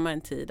måste bestämma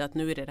en tid att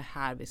nu är det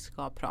här vi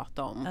ska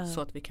prata om.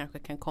 Så att vi kanske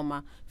kan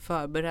komma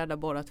förberedda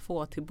båda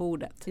två till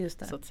bordet. Just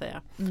det. Så att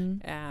säga.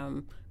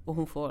 Och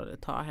hon får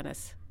ta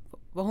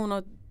vad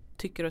hon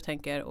tycker och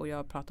tänker och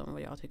jag pratar om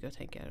vad jag tycker och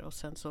tänker. Och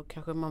sen så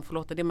kanske man får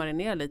låta det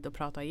marinera lite och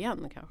prata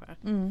igen kanske.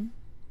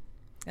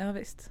 Ja,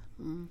 visst.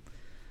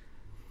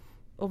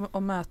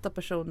 Och möta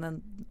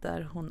personen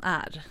där hon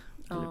är.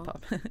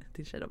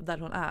 Din tjej då, där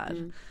hon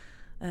är.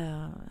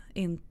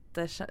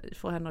 Inte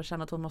få henne att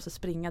känna att hon måste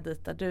springa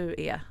dit där du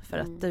är för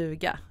att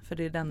duga. För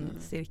det är den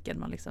cirkeln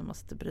man liksom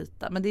måste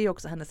bryta. Men det är ju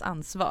också hennes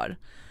ansvar.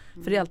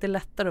 För det är alltid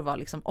lättare att vara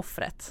liksom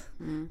offret.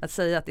 Att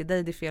säga att det är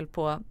dig det är fel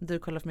på, du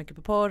kollar för mycket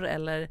på porr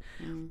eller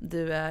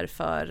du är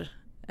för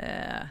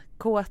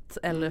kåt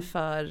eller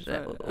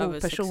för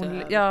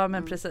opersonlig. Ja,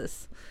 men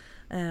precis.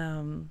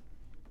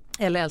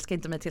 Eller älskar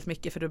inte mig till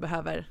mycket för du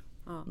behöver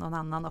någon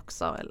annan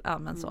också. Ja,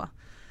 men så.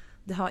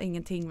 Det har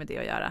ingenting med det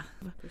att göra.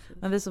 Precis.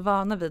 Men vi är så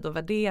vana vid att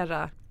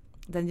värdera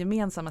den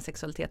gemensamma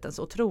sexualiteten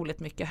så otroligt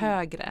mycket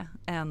högre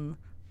än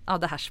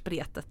det här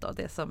spretet då.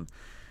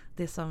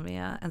 Det som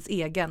är ens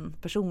egen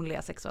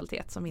personliga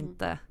sexualitet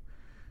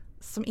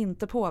som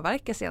inte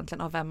påverkas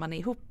egentligen av vem man är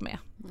ihop med.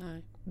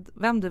 Nej.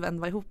 Vem du än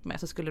var ihop med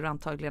så skulle du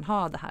antagligen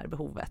ha det här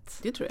behovet.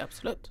 Det tror jag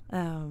absolut.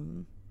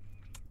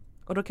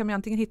 Och då kan man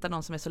antingen hitta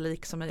någon som är så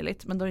lik som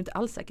möjligt, men då är det inte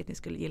alls säkert att ni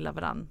skulle gilla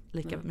varandra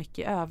lika mycket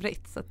i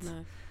övrigt. Så att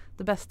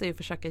det bästa är att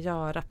försöka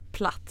göra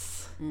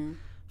plats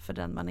för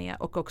den man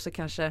är. Och också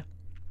kanske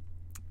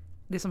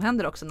det som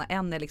händer också när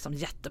en är liksom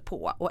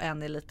jättepå och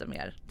en är lite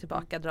mer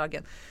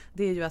tillbakadragen,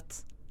 det är ju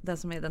att den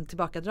som är den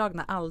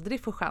tillbakadragna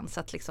aldrig får chans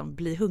att liksom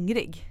bli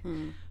hungrig.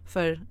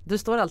 För du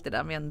står alltid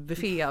där med en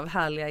buffé av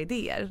härliga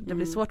idéer. Det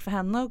blir svårt för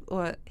henne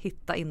att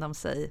hitta inom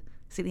sig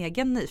sin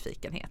egen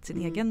nyfikenhet,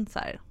 sin egen så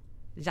här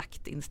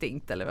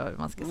jaktinstinkt eller vad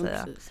man ska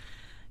säga. Precis.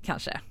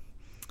 Kanske.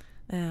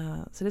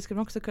 Så det skulle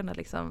man också kunna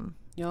liksom...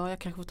 Ja, jag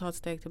kanske får ta ett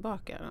steg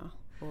tillbaka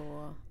då.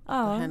 Och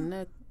för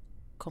henne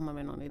komma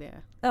med någon idé.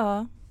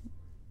 Ja,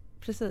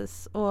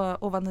 precis.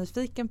 Och vara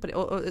nyfiken på det.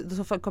 Och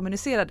så får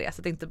kommunicera det. Så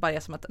att det inte bara är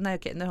som att nej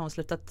okej, nu har hon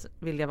slutat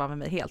vilja vara med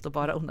mig helt och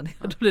bara onanera.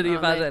 Då blir det ju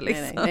värre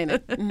liksom.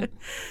 Nej.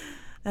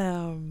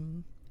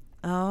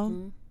 Ja.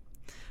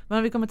 Men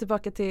om vi kommer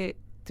tillbaka till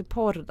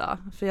porr då.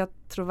 För jag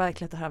tror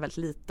verkligen att det har väldigt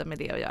lite med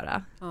det att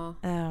göra. Ja.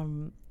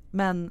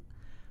 Men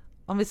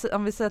om vi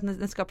säger att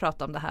ni ska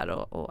prata om det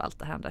här och allt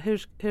det här andra.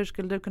 Hur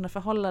skulle du kunna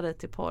förhålla dig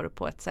till porr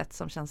på ett sätt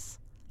som känns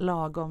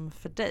lagom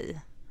för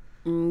dig?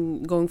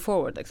 Going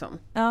forward liksom.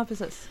 Ja,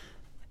 precis.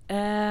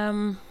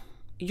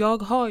 Jag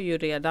har ju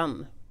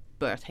redan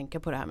börjat tänka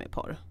på det här med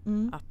porr.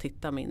 Att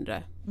titta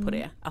mindre på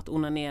det. Att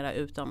onanera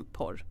utan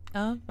porr.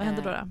 Ja, vad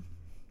händer då?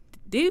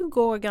 Det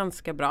går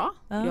ganska bra.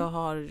 Ja. Jag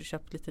har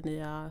köpt lite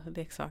nya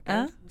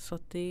leksaker. Så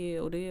att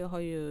det har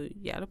ju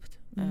hjälpt.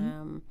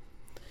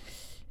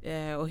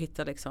 Och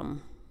hitta liksom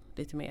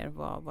lite mer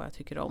vad jag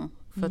tycker om.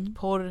 För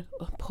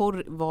att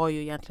porr var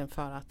ju egentligen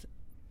för att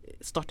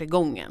starta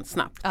igång en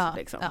snabbt.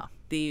 Liksom. Ja.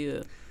 Det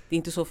är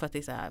inte så för att det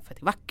är så här för att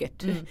det är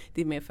vackert.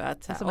 Det är mer för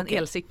att så här, som en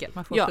elcykel,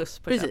 man får skjuts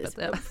på precis.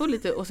 köpet. Ja. Får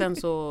lite, och sen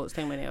så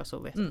stänger man ner och så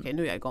vet jag, okej,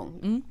 nu är jag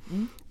igång.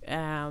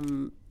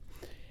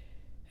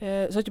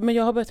 Men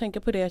jag har börjat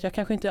tänka på det att jag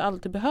kanske inte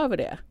alltid behöver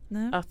det.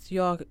 Nej. Att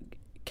jag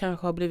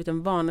kanske har blivit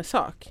en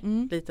vanesak.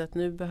 Lite att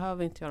nu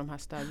behöver inte jag de här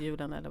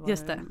stödhjulen eller vad.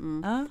 Just det.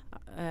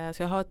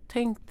 Så jag har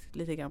tänkt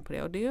lite grann på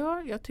det. Och det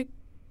jag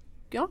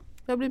tycker,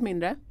 det har blivit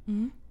mindre.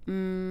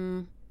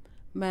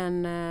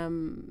 Men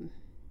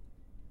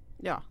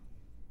ja.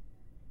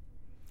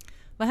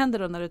 Vad händer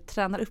då när du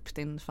tränar upp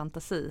din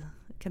fantasi?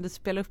 Kan du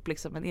spela upp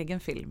liksom en egen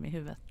film i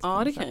huvudet?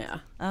 Ja, det kan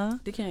jag.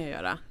 Det kan jag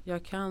göra.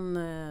 Jag kan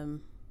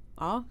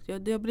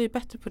jag blir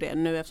bättre på det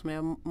nu eftersom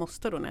jag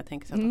måste då när jag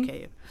tänker så att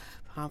okej,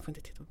 han får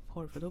inte titta på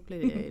porr för då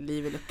blir det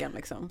liv i luckan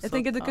liksom. Jag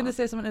tänker att du kunde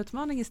se det som en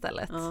utmaning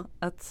istället.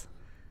 Att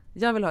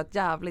jag vill ha en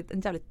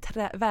jävligt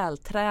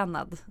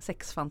vältränad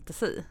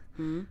sexfantasi.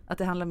 Att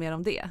det handlar mer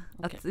om det.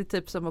 Okay. Att det är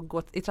typ som att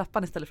gå i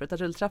trappan istället för att ta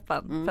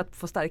rulltrappan för att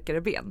få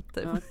starkare ben.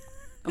 Typ.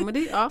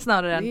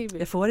 Snarare än,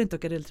 jag får inte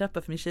åka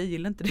rulltrappa för min tjej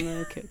gillar inte det.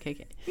 Nej,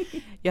 okay.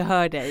 Jag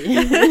hör dig.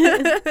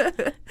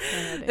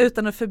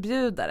 Utan att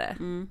förbjuda det.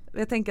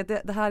 Jag tänker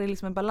att det här är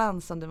liksom en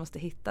balans som du måste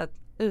hitta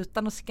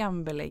utan att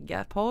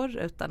skambelägga porr,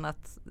 utan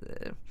att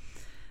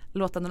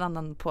låta någon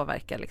annan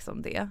påverka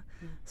liksom det.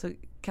 Så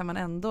kan man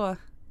ändå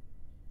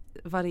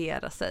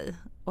variera sig.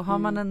 Och har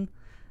man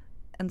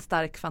en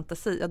stark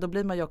fantasi, då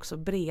blir man ju också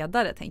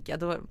bredare, tänker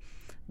jag.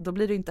 Då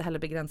blir du inte heller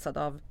begränsad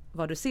av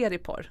vad du ser i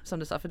porr, som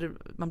du sa, för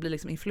man blir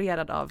liksom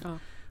influerad av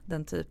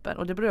den typen.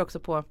 Och det beror också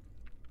på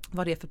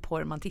vad det är för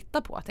porr man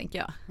tittar på, tänker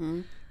jag.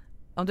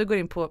 Om du går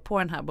in på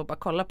Pornhub och bara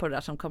kollar på det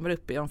där som kommer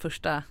upp i de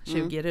första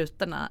 20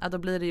 rutorna, då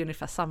blir det ju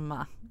ungefär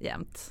samma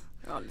jämt.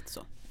 Ja, lite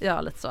så.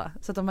 Ja, lite så.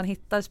 Så att om man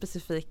hittar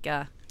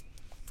specifika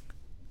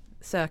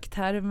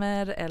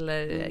söktermer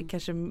eller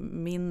kanske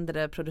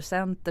mindre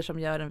producenter som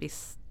gör en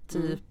viss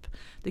typ.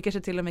 Du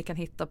kanske till och med kan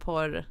hitta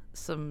porr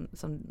som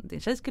din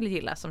tjej skulle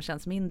gilla, som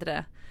känns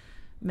mindre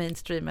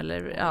mainstream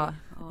eller jag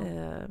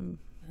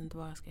vet inte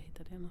var jag ska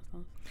hitta det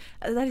någonstans.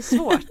 Det där är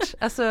svårt.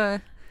 Alltså,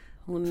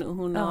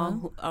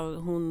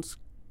 hon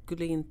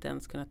skulle inte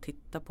ens kunna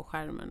titta på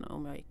skärmen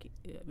om jag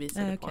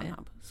visade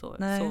Pornhub. Så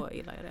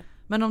illa är det.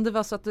 Men om det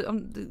var så att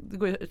du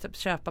går att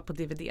köpa på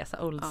DVD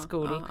så old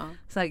school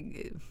så här,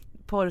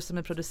 porr som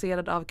är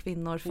producerad av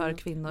kvinnor för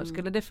kvinnor,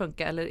 skulle det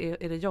funka,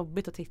 eller är det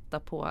jobbigt att titta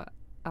på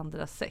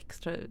andra sex?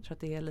 Tror att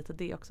det är lite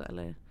det också,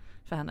 eller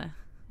för henne?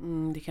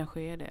 Det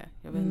kanske är det.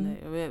 Jag vet inte.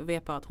 Jag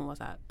vet bara att hon var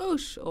så här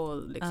usch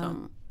och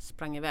liksom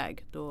sprang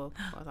iväg. Då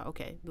var så här,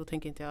 okej, då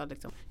tänker inte jag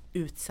liksom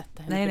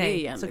utsätta henne för det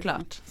igen.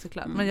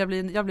 Såklart. Men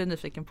jag blir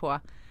nyfiken på,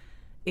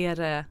 är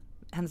det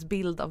hennes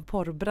bild av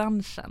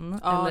porrbranschen?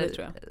 Ja, eller det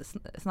tror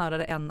jag.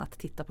 Snarare än att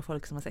titta på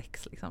folk som har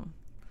sex liksom.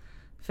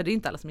 För det är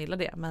inte alla som gillar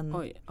det. Men...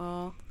 Oj,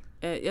 ja.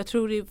 Jag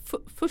tror det är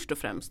först och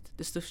främst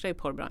det största i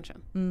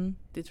porrbranschen.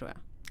 Det tror jag.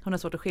 Hon har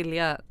svårt att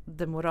skilja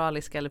det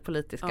moraliska eller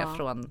politiska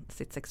från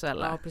sitt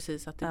sexuella. Ja,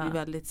 precis. Att det blir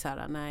väldigt så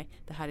här, nej,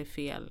 det här är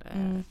fel.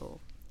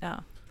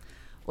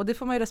 Och det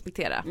får man ju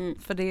respektera.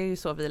 För det är ju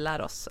så vi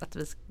lär oss, att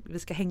vi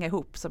ska hänga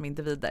ihop som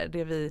individer.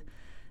 Det vi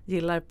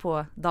gillar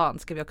på dagen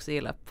ska vi också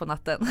gilla på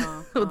natten.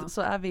 Och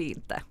så är vi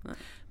inte.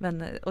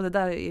 Och det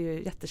där är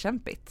ju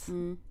jättekämpigt.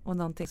 Och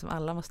någonting som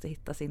alla måste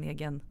hitta sin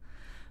egen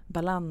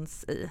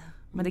balans i.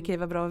 Men det kan ju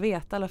vara bra att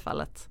veta i alla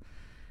fall att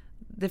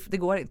det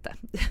går inte.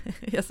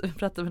 Jag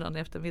pratade med någon i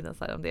eftermiddag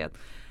så här om det.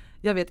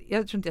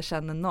 Jag tror inte jag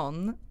känner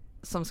någon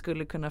som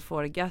skulle kunna få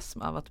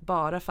orgasm av att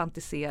bara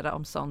fantisera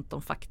om sånt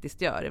de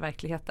faktiskt gör i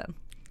verkligheten.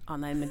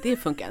 Nej, men det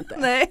funkar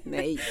inte.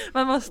 Nej.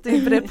 Man måste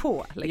ju bre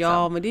på. Liksom.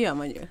 Ja, men det gör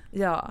man ju.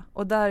 Ja,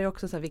 och där är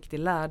också så här viktig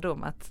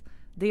lärdom att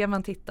det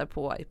man tittar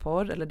på i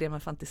porr eller det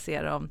man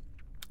fantiserar om,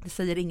 det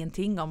säger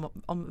ingenting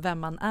om vem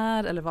man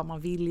är eller vad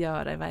man vill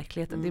göra i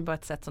verkligheten. Det är bara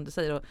ett sätt, som du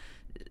säger, att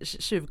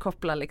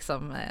tjuvkoppla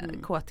liksom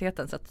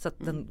kåtheten så att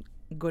den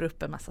går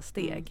upp en massa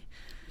steg.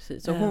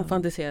 Precis. Så hon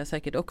fantiserar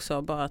säkert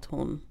också, bara att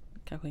hon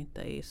kanske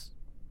inte är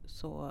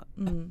så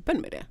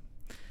öppen med det.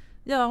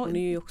 Ja, hon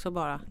är ju också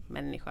bara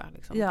människa.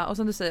 Liksom. Ja, och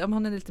som du säger, om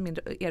hon är lite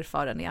mindre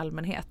erfaren i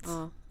allmänhet,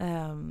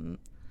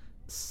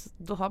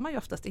 då har man ju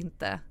oftast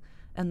inte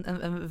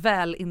en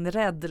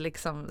välinredd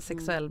liksom,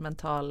 sexuell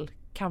mental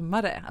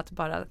kammare att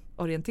bara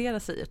orientera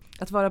sig i.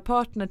 Att vara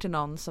partner till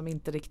någon som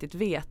inte riktigt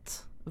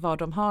vet var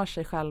de har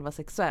sig själva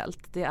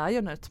sexuellt, det är ju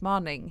en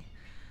utmaning.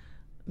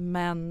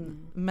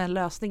 Men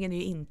lösningen är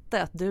ju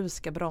inte att du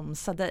ska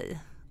bromsa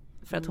dig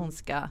för att hon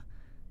ska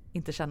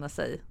inte känna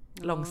sig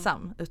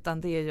långsam,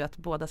 utan det är ju att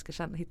båda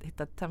ska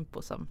hitta ett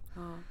tempo som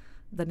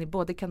där ni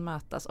både kan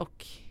mötas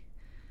och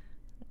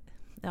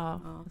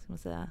vad ska man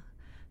säga?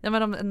 Ja,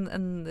 men om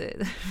en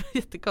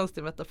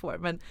jättekonstig metafor,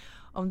 men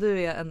om du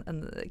är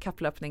en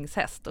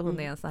kapplöpningshäst och hon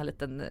är en sån här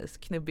liten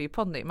knubbig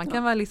ponny, man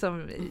kan väl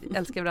liksom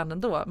älska varandra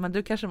ändå, men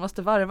du kanske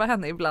måste varva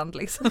henne ibland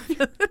liksom.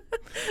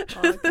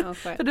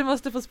 För du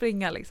måste få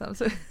springa liksom.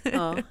 Så.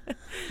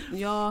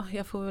 Ja,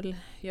 jag får väl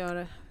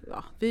göra,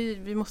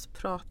 vi måste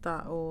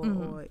prata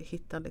och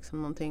hitta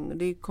liksom någonting.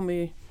 Det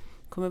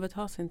kommer väl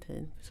ta sin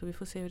tid, så vi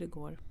får se hur det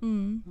går.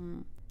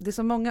 Det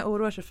som många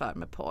oroar sig för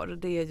med porr,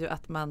 det är ju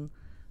att man,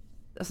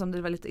 som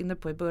du var lite inne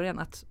på i början,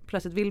 att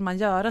plötsligt vill man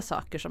göra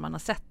saker som man har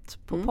sett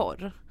på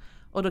porr.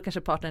 Och då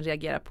kanske partnern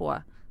reagerar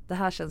på, det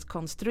här känns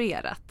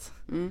konstruerat.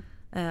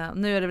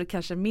 Nu är det väl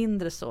kanske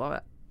mindre så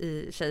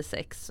i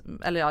tjejsex,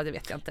 eller det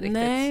vet jag inte riktigt.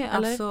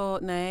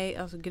 Nej,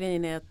 alltså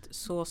grejen är att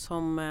så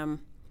som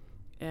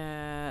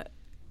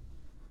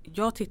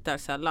jag tittar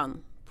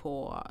sällan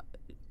på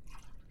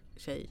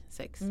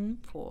tjejsex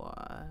på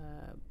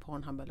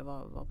Pornhub eller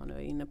vad man nu är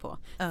inne på.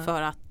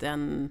 För att det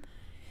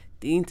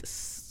är inte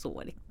så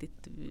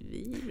riktigt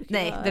vi.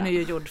 Nej, den är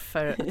ju gjord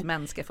för att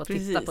män ska få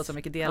titta på så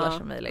mycket delar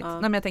som möjligt.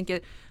 Nej, men jag tänker,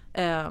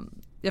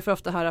 jag får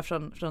ofta höra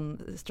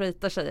från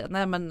straighta tjejer,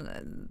 nej men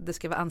det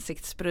ska vara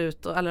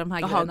ansiktssprut och alla de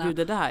här grejerna. Gud,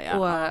 det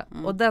där,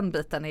 och den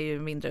biten är ju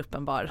mindre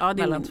uppenbar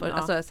mellan två.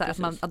 Alltså så här, att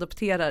man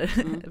adopterar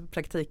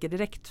praktiker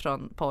direkt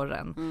från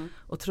porren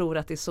och tror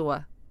att det är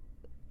så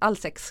all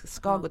sex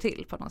ska gå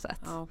till på något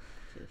sätt.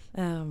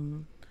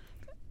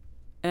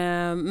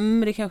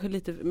 Men det är kanske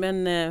lite,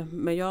 men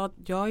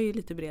jag är ju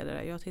lite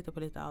bredare. Jag tittar på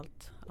lite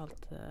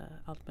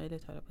allt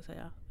möjligt, höll jag på att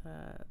säga.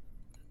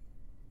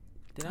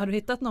 Har du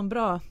hittat någon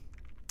bra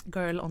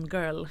girl on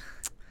girl?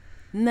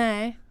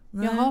 Nej.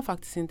 Jag har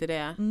faktiskt inte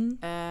det.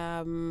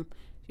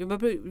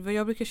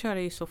 Jag brukar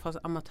köra i så fast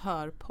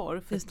amatörporr,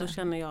 för då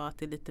känner jag att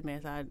det är lite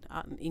mer så här,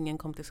 ingen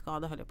kom till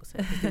skada, höll jag på att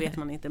säga. Det vet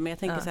man inte. Men jag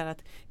tänker så här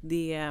att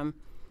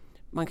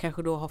man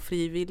kanske då har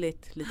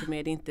frivilligt lite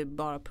mer, det är inte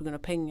bara på grund av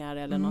pengar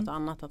eller något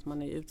annat, att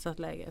man är i utsatt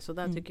läge. Så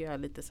där tycker jag är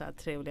lite så här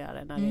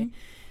trevligare när det är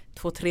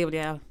två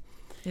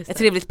ett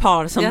trevligt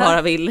par som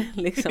bara vill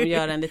liksom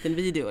göra en liten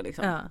video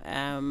liksom.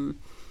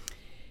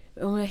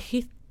 Om jag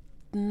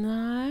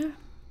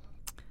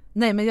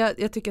Nej, men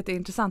jag tycker att det är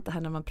intressant det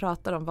här när man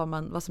pratar om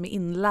vad som är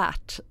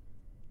inlärt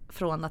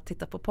från att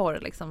titta på porr,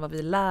 liksom vad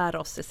vi lär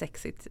oss är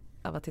sexigt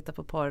av att titta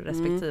på porr,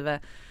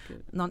 respektive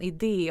någon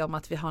idé om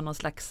att vi har någon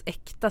slags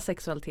äkta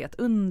sexualitet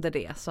under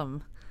det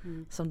som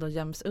då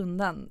göms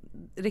undan.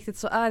 Riktigt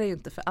så är det ju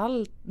inte, för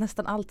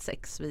nästan allt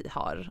sex vi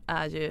har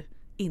är ju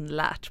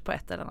inlärt på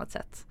ett eller annat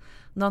sätt.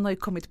 Någon har ju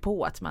kommit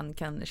på att man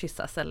kan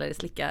kyssas eller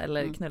slicka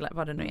eller knulla,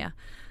 vad det nu är.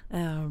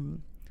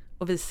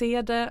 Och vi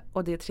ser det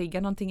och det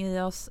triggar någonting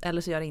i oss,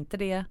 eller så gör det inte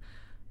det.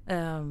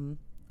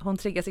 Hon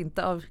triggas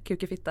inte av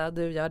kukefitta,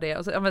 du gör det,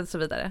 och så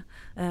vidare.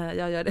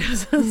 Jag gör det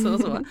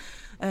så.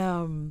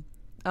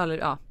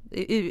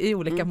 I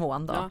olika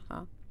mån då.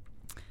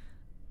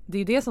 Det är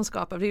ju det som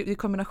skapar, det är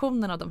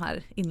kombinationen av de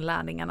här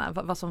inlärningarna,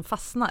 vad som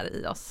fastnar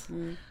i oss.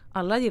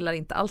 Alla gillar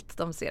inte allt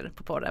de ser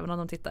på porr, även om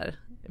de tittar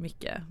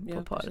mycket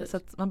på porr. Precis. Så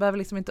att man behöver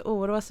liksom inte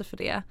oroa sig för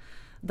det.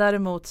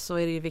 Däremot så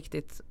är det ju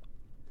viktigt,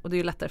 och det är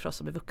ju lättare för oss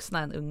som är vuxna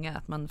än unga,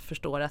 att man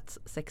förstår att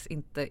sex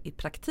inte i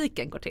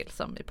praktiken går till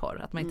som i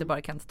porr. Att man inte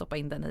bara kan stoppa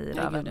in den i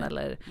röven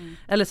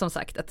eller som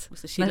sagt att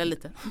måste chilla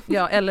lite.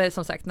 Ja, eller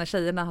som sagt när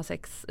tjejerna har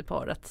sex i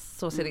porr, att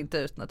så ser det inte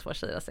ut när två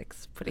tjejer har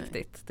sex på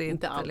riktigt. Det är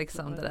inte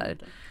liksom det där,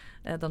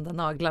 de där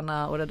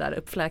naglarna och det där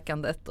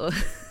uppfläkandet och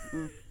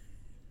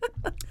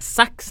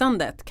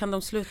saxandet, kan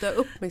de sluta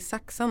upp med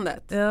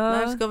saxandet?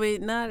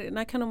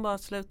 När kan de bara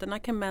sluta? När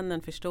kan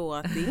männen förstå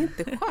att det är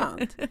inte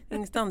skönt?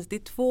 Ingenstans. Det är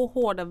två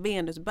hårda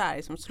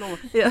venusberg som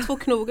slår, två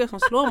knogar som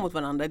slår mot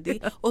varandra.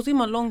 Och så är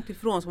man långt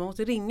ifrån, så man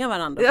måste ringa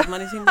varandra för att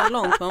man är så himla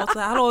långt. Man måste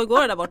säga, hallå, hur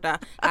går det där borta?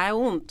 Nej,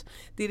 ont.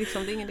 Det är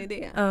liksom, det är ingen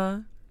idé.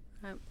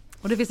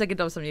 Och det finns säkert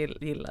de som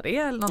gillar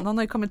det. Någon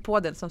har ju kommit på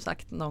det som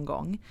sagt någon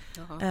gång.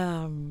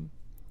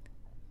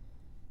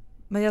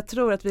 Men jag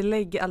tror att vi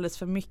lägger alldeles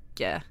för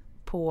mycket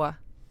på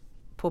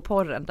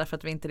porren, därför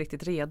att vi inte är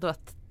riktigt redo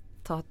att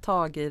ta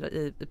tag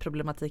i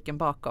problematiken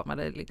bakom,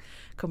 eller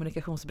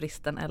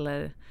kommunikationsbristen,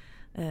 eller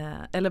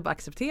bara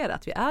acceptera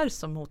att vi är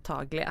så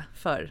mottagliga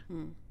för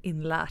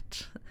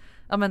inlärt.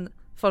 Ja, men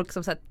folk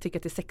som så här, tycker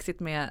att det är sexigt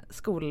med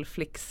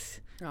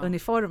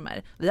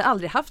skolflicksuniformer. Vi har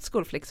aldrig haft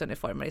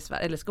skolflicksuniformer i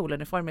Sverige, eller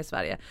skoluniformer i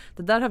Sverige.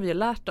 Det där har vi ju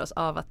lärt oss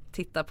av att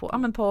titta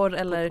på porr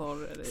eller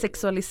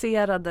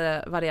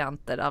sexualiserade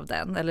varianter av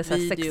den, eller så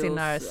här sexy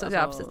nurse. Alltså,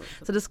 ja, precis.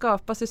 Så det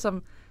skapas ju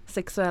som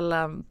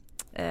sexuella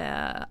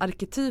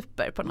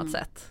arketyper på något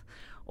sätt.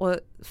 Och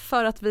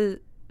för att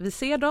vi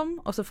ser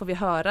dem och så får vi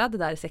höra det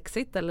där är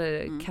sexigt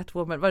eller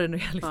Catwoman, vad det nu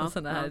är liksom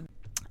sådana här.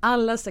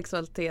 Alla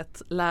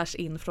sexualitet lärs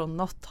in från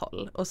något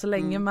håll och så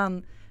länge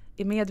man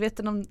är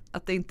medveten om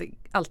att det inte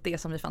alltid är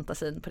som i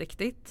fantasin på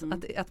riktigt,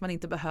 att man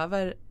inte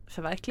behöver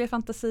förverkliga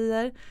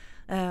fantasier,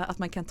 att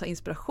man kan ta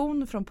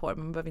inspiration från porr,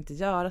 men man behöver inte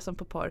göra som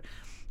på porr.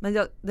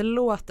 Men det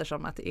låter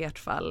som att i ert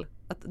fall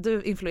att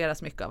du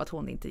influeras mycket av att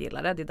hon inte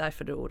gillar det är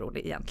därför du är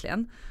orolig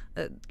egentligen,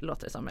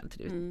 låter det som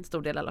en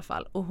stor del i alla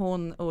fall, och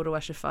hon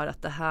oroar sig för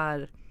att det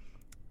här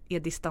är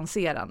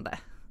distanserande,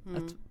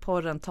 att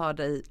porren tar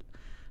dig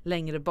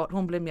längre bort.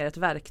 Hon blir mer ett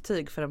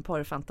verktyg för en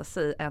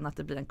porrfantasi än att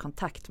det blir en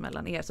kontakt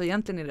mellan er. Så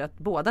egentligen är det att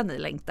båda ni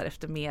längtar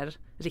efter mer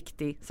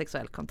riktig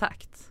sexuell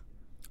kontakt.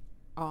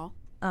 Ja.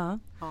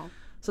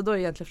 Så då är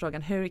egentligen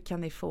frågan, hur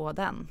kan ni få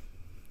den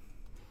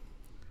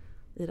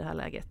i det här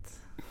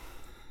läget?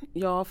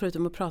 Ja,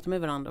 förutom att prata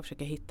med varandra och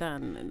försöka hitta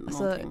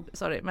någonting.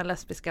 Sorry, men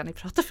lesbiska, ni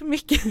pratar för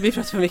mycket. Vi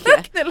pratar för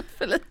mycket. Knulla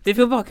för lite. Vi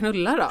får bara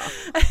knulla då.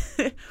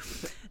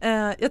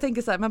 Jag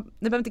tänker så här, ni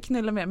behöver inte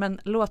knulla mer, men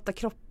låta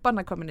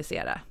kropparna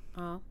kommunicera.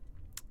 Ja.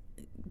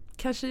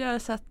 Kanske göra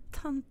så här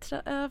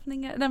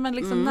tantraövningar, nej men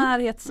liksom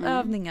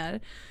närhetsövningar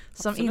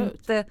som Absolut.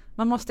 inte,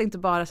 man måste inte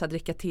bara så här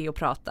dricka te och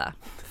prata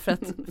för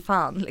att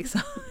fan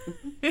liksom.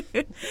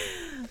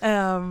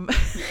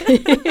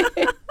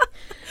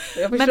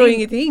 Jag förstår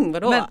ingenting,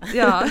 vadå?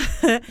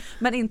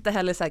 Men inte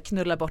heller så här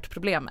knulla bort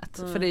problemet,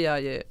 för det gör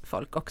ju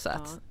folk också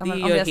att det om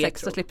vi har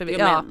sex så slipper vi.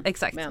 Ja,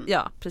 exakt. Män.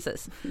 Ja,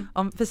 precis.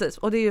 Precis.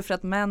 Och det är ju för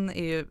att män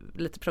är ju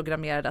lite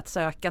programmerade att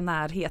söka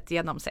närhet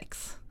genom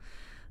sex.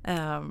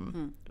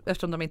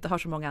 Eftersom de inte har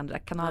så många andra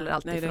kanaler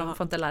alltid, för de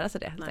får inte lära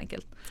sig det helt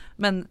enkelt.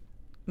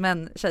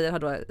 Men tjejer har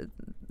då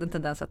en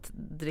tendens att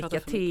dricka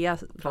te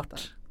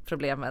bort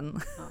problemen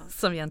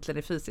som egentligen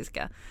är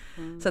fysiska.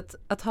 Så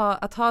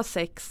att ha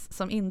sex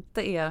som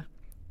inte är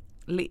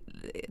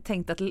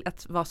tänkt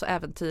att vara så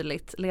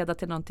äventyrligt, leda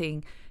till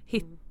någonting,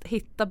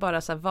 hitta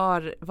bara så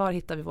här, var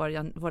hittar vi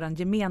våran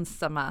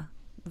gemensamma,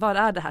 var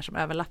är det här som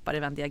överlappar i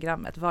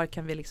Venn-diagrammet, var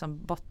kan vi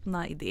liksom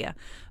bottna i det,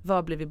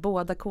 vad blir vi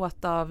båda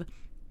kåta av,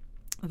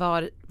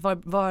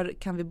 var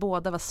kan vi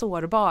båda vara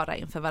sårbara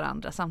inför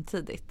varandra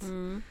samtidigt.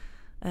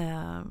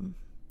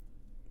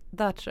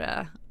 Där tror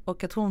jag,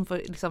 och att hon får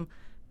liksom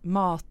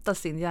mata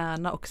sin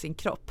hjärna och sin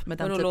kropp med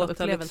den typen av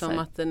upplevelser. Liksom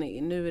att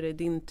nu är det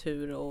din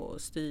tur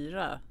att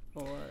styra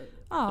och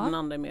den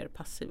andra är mer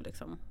passiv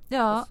liksom.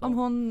 Ja,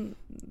 om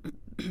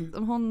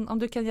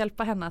du kan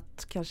hjälpa henne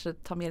att kanske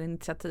ta mer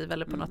initiativ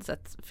eller på något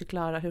sätt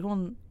förklara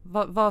hur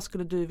vad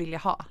skulle du vilja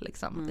ha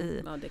liksom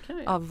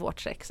av vårt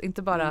sex.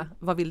 Inte bara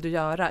vad vill du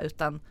göra,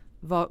 utan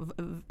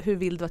hur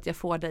vill du att jag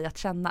får dig att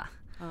känna.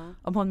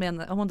 Om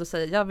hon då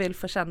säger jag vill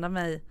få känna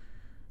mig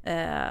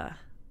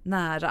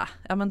nära,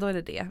 ja men då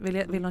är det.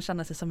 Vill hon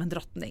känna sig som en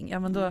drottning, ja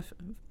men då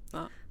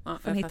får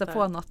hon hitta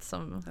på något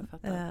som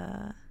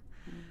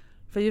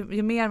för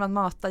ju mer man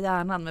matar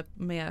hjärnan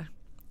med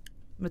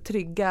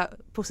trygga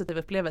positiva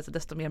upplevelser,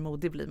 desto mer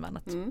modig blir man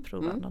att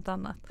prova något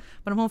annat.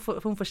 Men om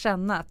hon får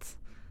känna att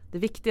det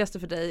viktigaste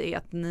för dig är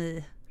att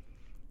ni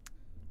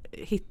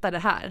hittar det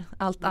här,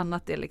 allt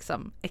annat är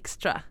liksom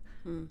extra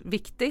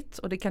viktigt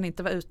och det kan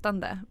inte vara utan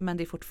det, men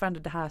det är fortfarande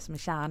det här som är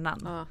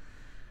kärnan.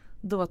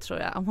 Då tror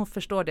jag, om hon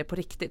förstår det på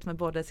riktigt med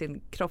både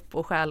sin kropp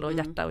och själ och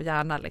hjärta och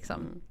hjärna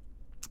liksom.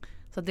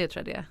 Så det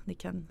tror jag det ni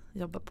kan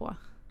jobba på.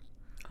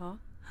 Ja.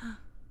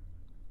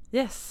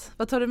 Yes.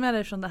 Vad tar du med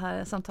dig från det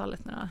här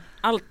samtalet nu då?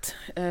 Allt.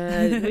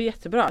 Det var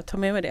jättebra. Ta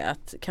med mig det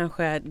att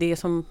kanske det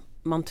som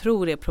man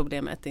tror är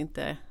problemet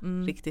inte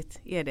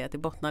riktigt är det. Att det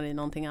bottnar i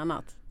någonting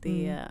annat.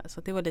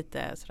 Så det var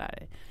lite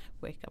sådär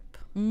wake up.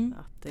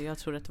 Att jag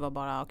tror att det var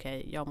bara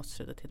jag måste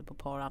sluta titta på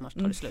porr annars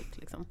tar det slut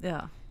liksom.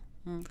 Ja.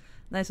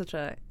 Nej, så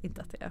tror jag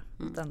inte att det är.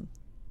 Utan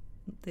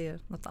det är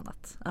något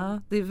annat.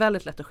 Ja, det är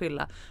väldigt lätt att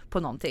skylla på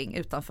någonting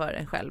utanför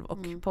en själv.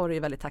 Och porr är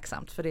väldigt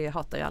tacksamt, för det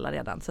hatar ju alla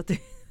redan. Så det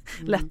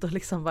är lätt att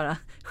liksom bara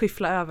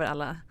skyffla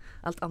över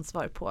allt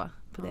ansvar på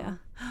det.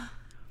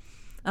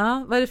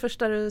 Ja, vad är det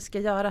första du ska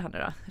göra här nu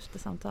då, efter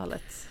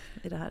samtalet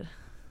i det här?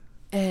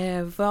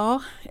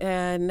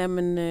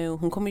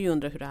 Hon kommer ju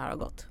undra hur det här har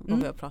gått. Vad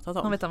vi har pratat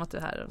om. Hon vet om att du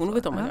är här. Hon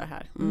vet om att jag är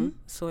här.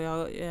 Så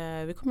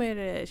vi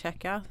kommer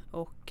käka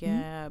och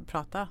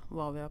prata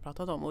vad vi har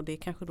pratat om. Och det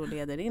kanske då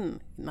leder in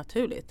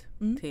naturligt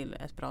till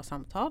ett bra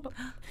samtal.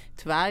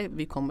 Tyvärr,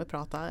 vi kommer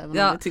prata även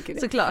om vi tycker det.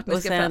 Såklart,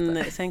 och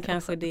sen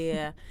kanske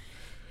det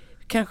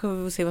kanske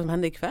vi får se vad som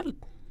händer ikväll.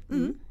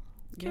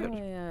 Jag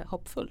är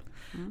hoppfull.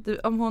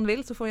 Om hon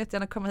vill så får hon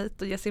jättegärna komma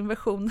hit och ge sin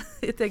version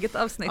i ett eget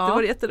avsnitt. Det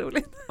vore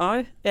jätteroligt.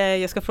 Ja,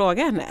 jag ska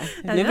fråga henne.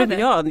 Nu blir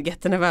jag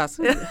jättennervös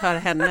att höra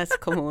hennes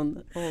hon.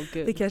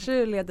 Det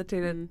kanske leder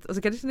till och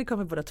så kanske ni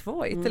kommer båda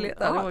två ytterligare.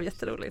 Det var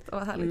jätteroligt.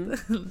 Vad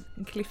härligt.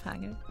 En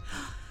cliffhanger.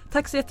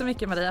 Tack så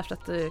jättemycket Maria för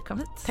att du kom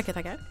hit.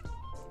 Tackar.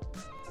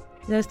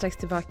 Jag är strax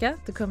tillbaka.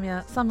 Då kommer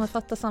jag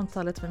sammanfatta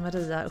samtalet med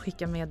Maria och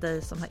skicka med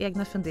dig som har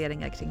egna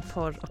funderingar kring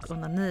porr och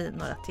onani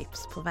några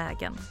tips på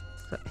vägen.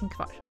 Så häng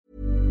kvar.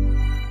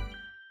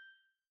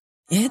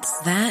 It's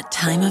that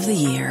time of the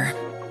year.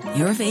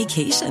 Your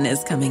vacation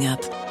is coming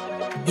up.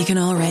 You can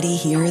already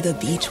hear the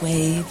beach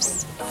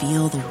waves,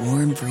 feel the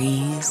warm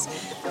breeze,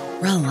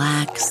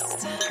 relax,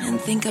 and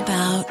think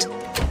about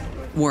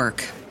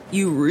work.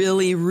 You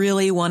really,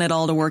 really want it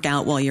all to work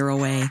out while you're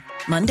away.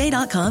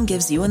 Monday.com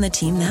gives you and the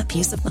team that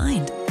peace of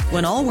mind.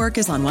 When all work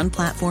is on one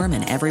platform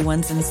and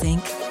everyone's in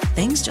sync,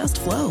 things just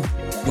flow.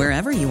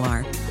 Wherever you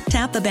are,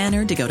 tap the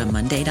banner to go to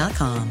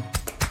Monday.com.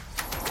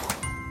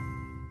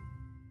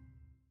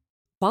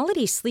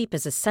 Quality sleep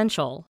is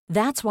essential.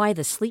 That's why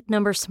the Sleep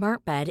Number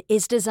Smart Bed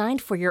is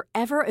designed for your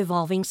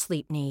ever-evolving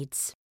sleep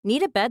needs.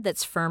 Need a bed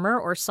that's firmer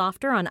or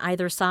softer on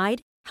either side?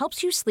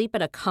 Helps you sleep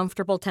at a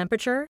comfortable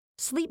temperature?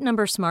 Sleep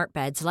Number Smart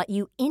Beds let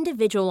you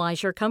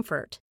individualize your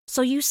comfort,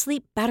 so you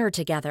sleep better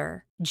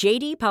together.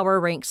 J.D. Power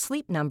ranks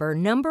Sleep Number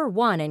number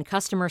 1 in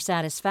customer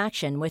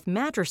satisfaction with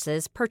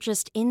mattresses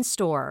purchased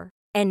in-store.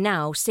 And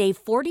now,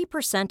 save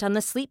 40% on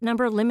the Sleep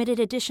Number Limited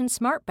Edition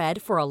Smart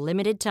Bed for a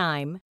limited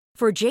time.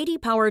 For J.D.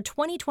 Power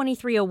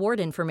 2023 award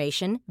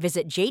information,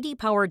 visit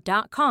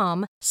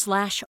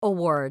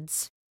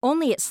jdpower.com/awards.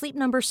 Only at Sleep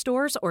Number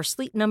stores or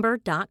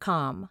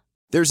sleepnumber.com.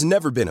 There's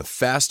never been a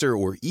faster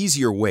or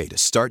easier way to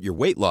start your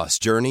weight loss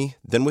journey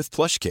than with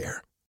PlushCare.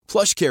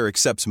 PlushCare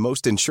accepts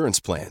most insurance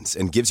plans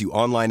and gives you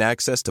online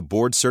access to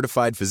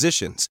board-certified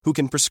physicians who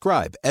can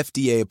prescribe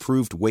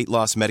FDA-approved weight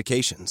loss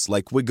medications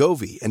like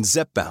Wegovy and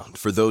Zepbound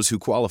for those who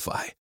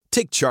qualify.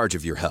 Take charge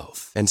of your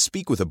health and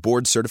speak with a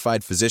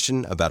board-certified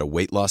physician about a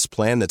weight loss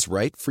plan that's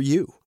right for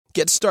you.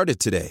 Get started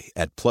today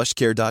at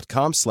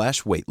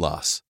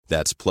plushcare.com/weightloss.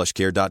 That's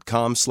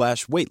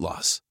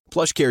plushcare.com/weightloss.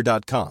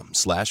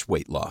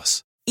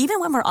 plushcare.com/weightloss. Even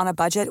when we're on a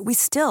budget, we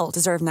still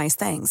deserve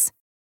nice things.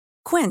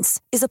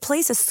 Quince is a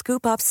place to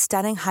scoop up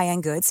stunning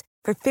high-end goods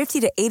for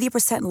 50 to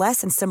 80%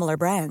 less than similar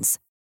brands.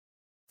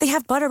 They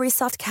have buttery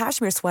soft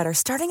cashmere sweaters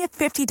starting at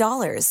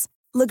 $50,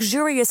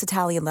 luxurious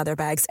Italian leather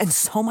bags, and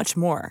so much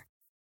more.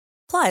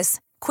 Plus,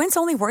 Quince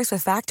only works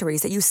with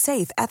factories that use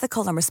safe,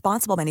 ethical, and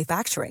responsible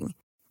manufacturing.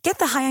 Get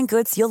the high-end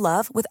goods you'll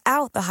love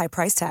without the high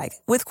price tag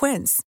with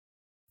Quince.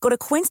 Go to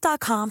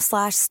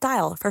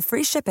quince.com/style for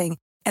free shipping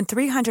and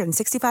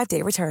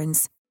 365-day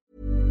returns.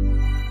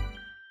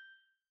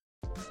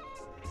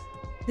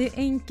 Det är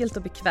enkelt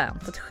och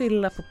bekvämt att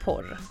skylla på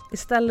porr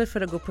istället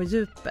för att gå på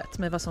djupet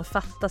med vad som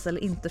fattas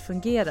eller inte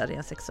fungerar i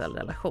en sexuell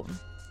relation.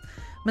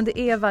 Men det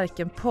är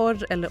varken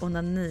porr eller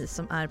onani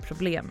som är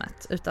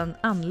problemet, utan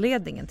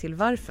anledningen till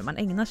varför man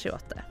ägnar sig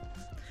åt det.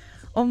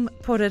 Om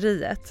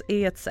porreriet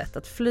är ett sätt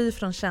att fly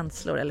från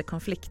känslor eller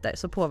konflikter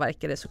så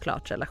påverkar det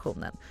såklart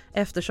relationen,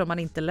 eftersom man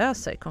inte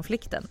löser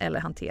konflikten eller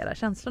hanterar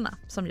känslorna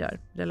som gör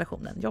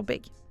relationen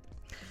jobbig.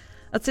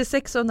 Att se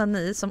sex och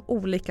onani som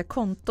olika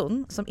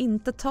konton som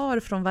inte tar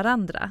från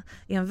varandra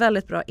är en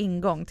väldigt bra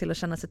ingång till att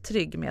känna sig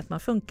trygg med att man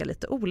funkar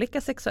lite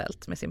olika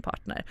sexuellt med sin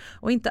partner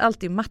och inte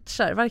alltid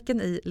matchar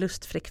varken i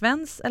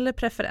lustfrekvens eller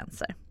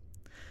preferenser.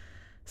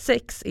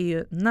 Sex är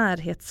ju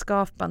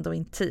närhetsskapande och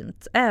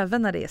intimt,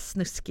 även när det är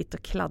snuskigt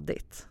och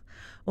kladdigt.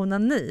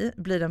 Onani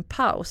blir en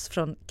paus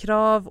från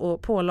krav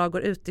och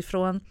pålagor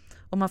utifrån,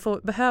 och man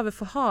behöver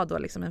få ha då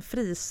liksom en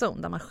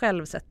frizon där man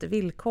själv sätter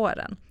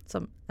villkoren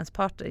som ens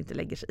partner inte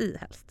lägger sig i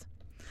helst.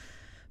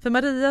 För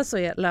Maria så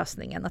är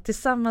lösningen att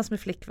tillsammans med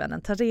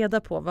flickvännen ta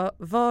reda på vad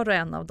var och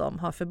en av dem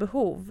har för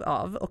behov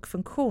av och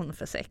funktion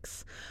för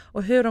sex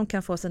och hur de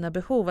kan få sina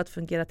behov att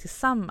fungera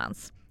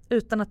tillsammans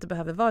utan att det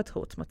behöver vara ett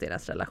hot mot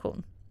deras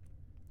relation.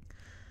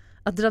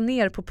 Att dra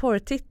ner på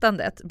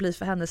porrtittandet blir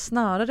för henne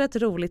snarare ett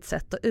roligt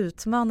sätt att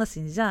utmana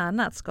sin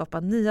hjärna att skapa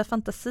nya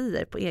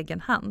fantasier på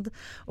egen hand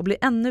och bli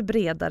ännu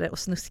bredare och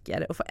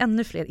snuskigare och få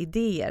ännu fler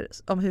idéer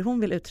om hur hon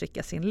vill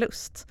uttrycka sin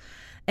lust,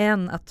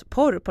 än att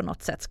porr på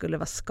något sätt skulle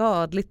vara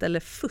skadligt eller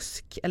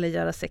fusk eller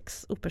göra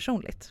sex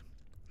opersonligt.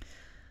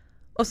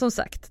 Och som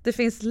sagt, det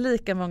finns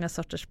lika många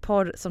sorters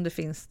porr som det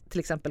finns till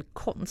exempel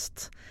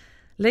konst.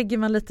 Lägger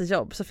man lite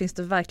jobb så finns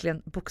det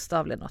verkligen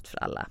bokstavligen något för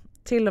alla.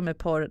 Till och med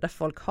porr där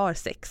folk har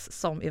sex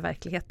som i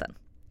verkligheten.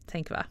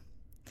 Tänk va?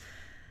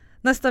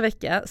 Nästa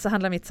vecka så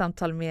handlar mitt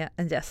samtal med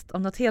en gäst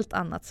om något helt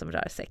annat som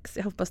rör sex.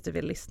 Jag hoppas du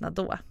vill lyssna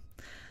då.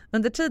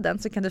 Under tiden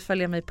så kan du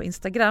följa mig på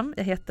Instagram.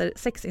 Jag heter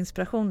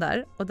Sexinspiration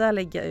där och där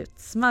lägger jag ut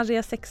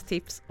smarriga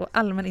sextips och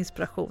allmän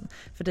inspiration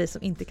för dig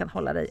som inte kan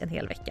hålla dig en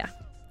hel vecka.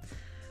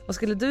 Och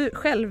skulle du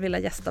själv vilja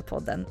gästa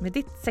podden med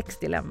ditt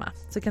sexdilemma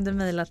så kan du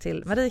mejla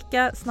till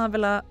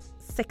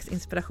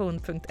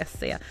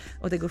marika@sexinspiration.se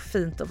och det går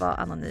fint att vara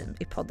anonym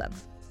i podden.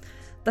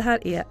 Det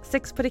här är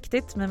Sex på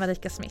riktigt med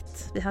Marika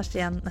Smith. Vi hörs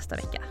igen nästa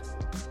vecka.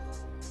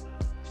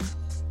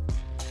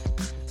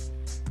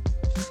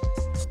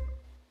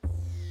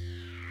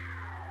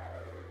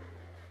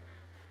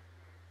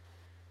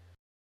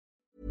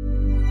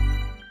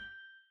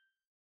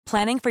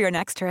 Planning for your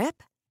next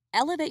trip?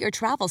 Elevate your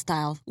travel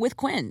style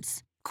with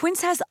Quince.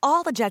 Quince has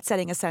all the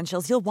jet-setting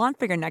essentials you'll want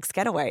for your next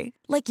getaway,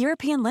 like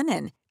European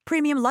linen,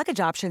 premium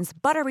luggage options,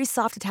 buttery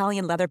soft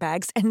Italian leather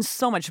bags, and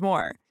so much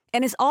more.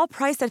 And is all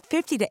priced at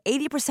 50 to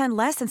 80%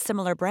 less than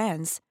similar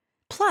brands.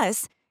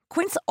 Plus,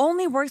 Quince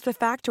only works with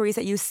factories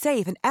that use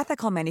safe and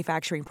ethical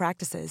manufacturing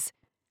practices.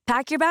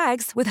 Pack your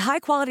bags with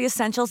high-quality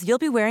essentials you'll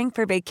be wearing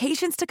for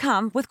vacations to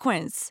come with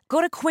Quince.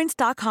 Go to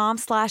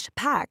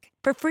quince.com/pack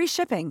for free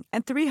shipping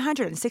and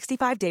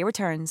 365-day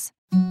returns.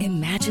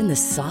 Imagine the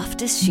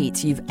softest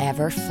sheets you've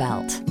ever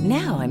felt.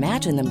 Now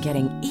imagine them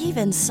getting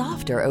even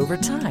softer over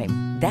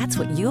time. That's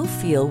what you'll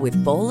feel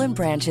with Boll &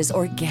 Branch's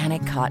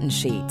organic cotton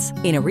sheets.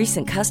 In a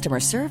recent customer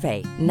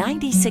survey,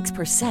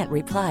 96%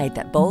 replied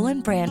that Boll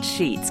 & Branch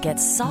sheets get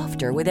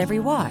softer with every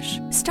wash.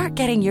 Start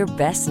getting your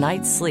best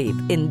night's sleep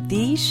in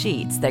these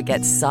sheets that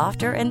get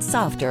softer and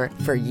softer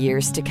for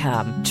years to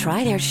come.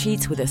 Try their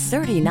sheets with a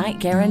 30-night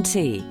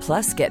guarantee.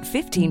 Plus, get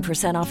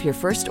 15% off your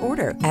first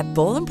order at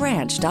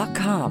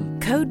bollandbranch.com.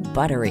 Code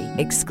BUTTERY.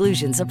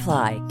 Exclusions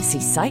apply.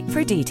 See site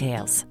for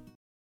details.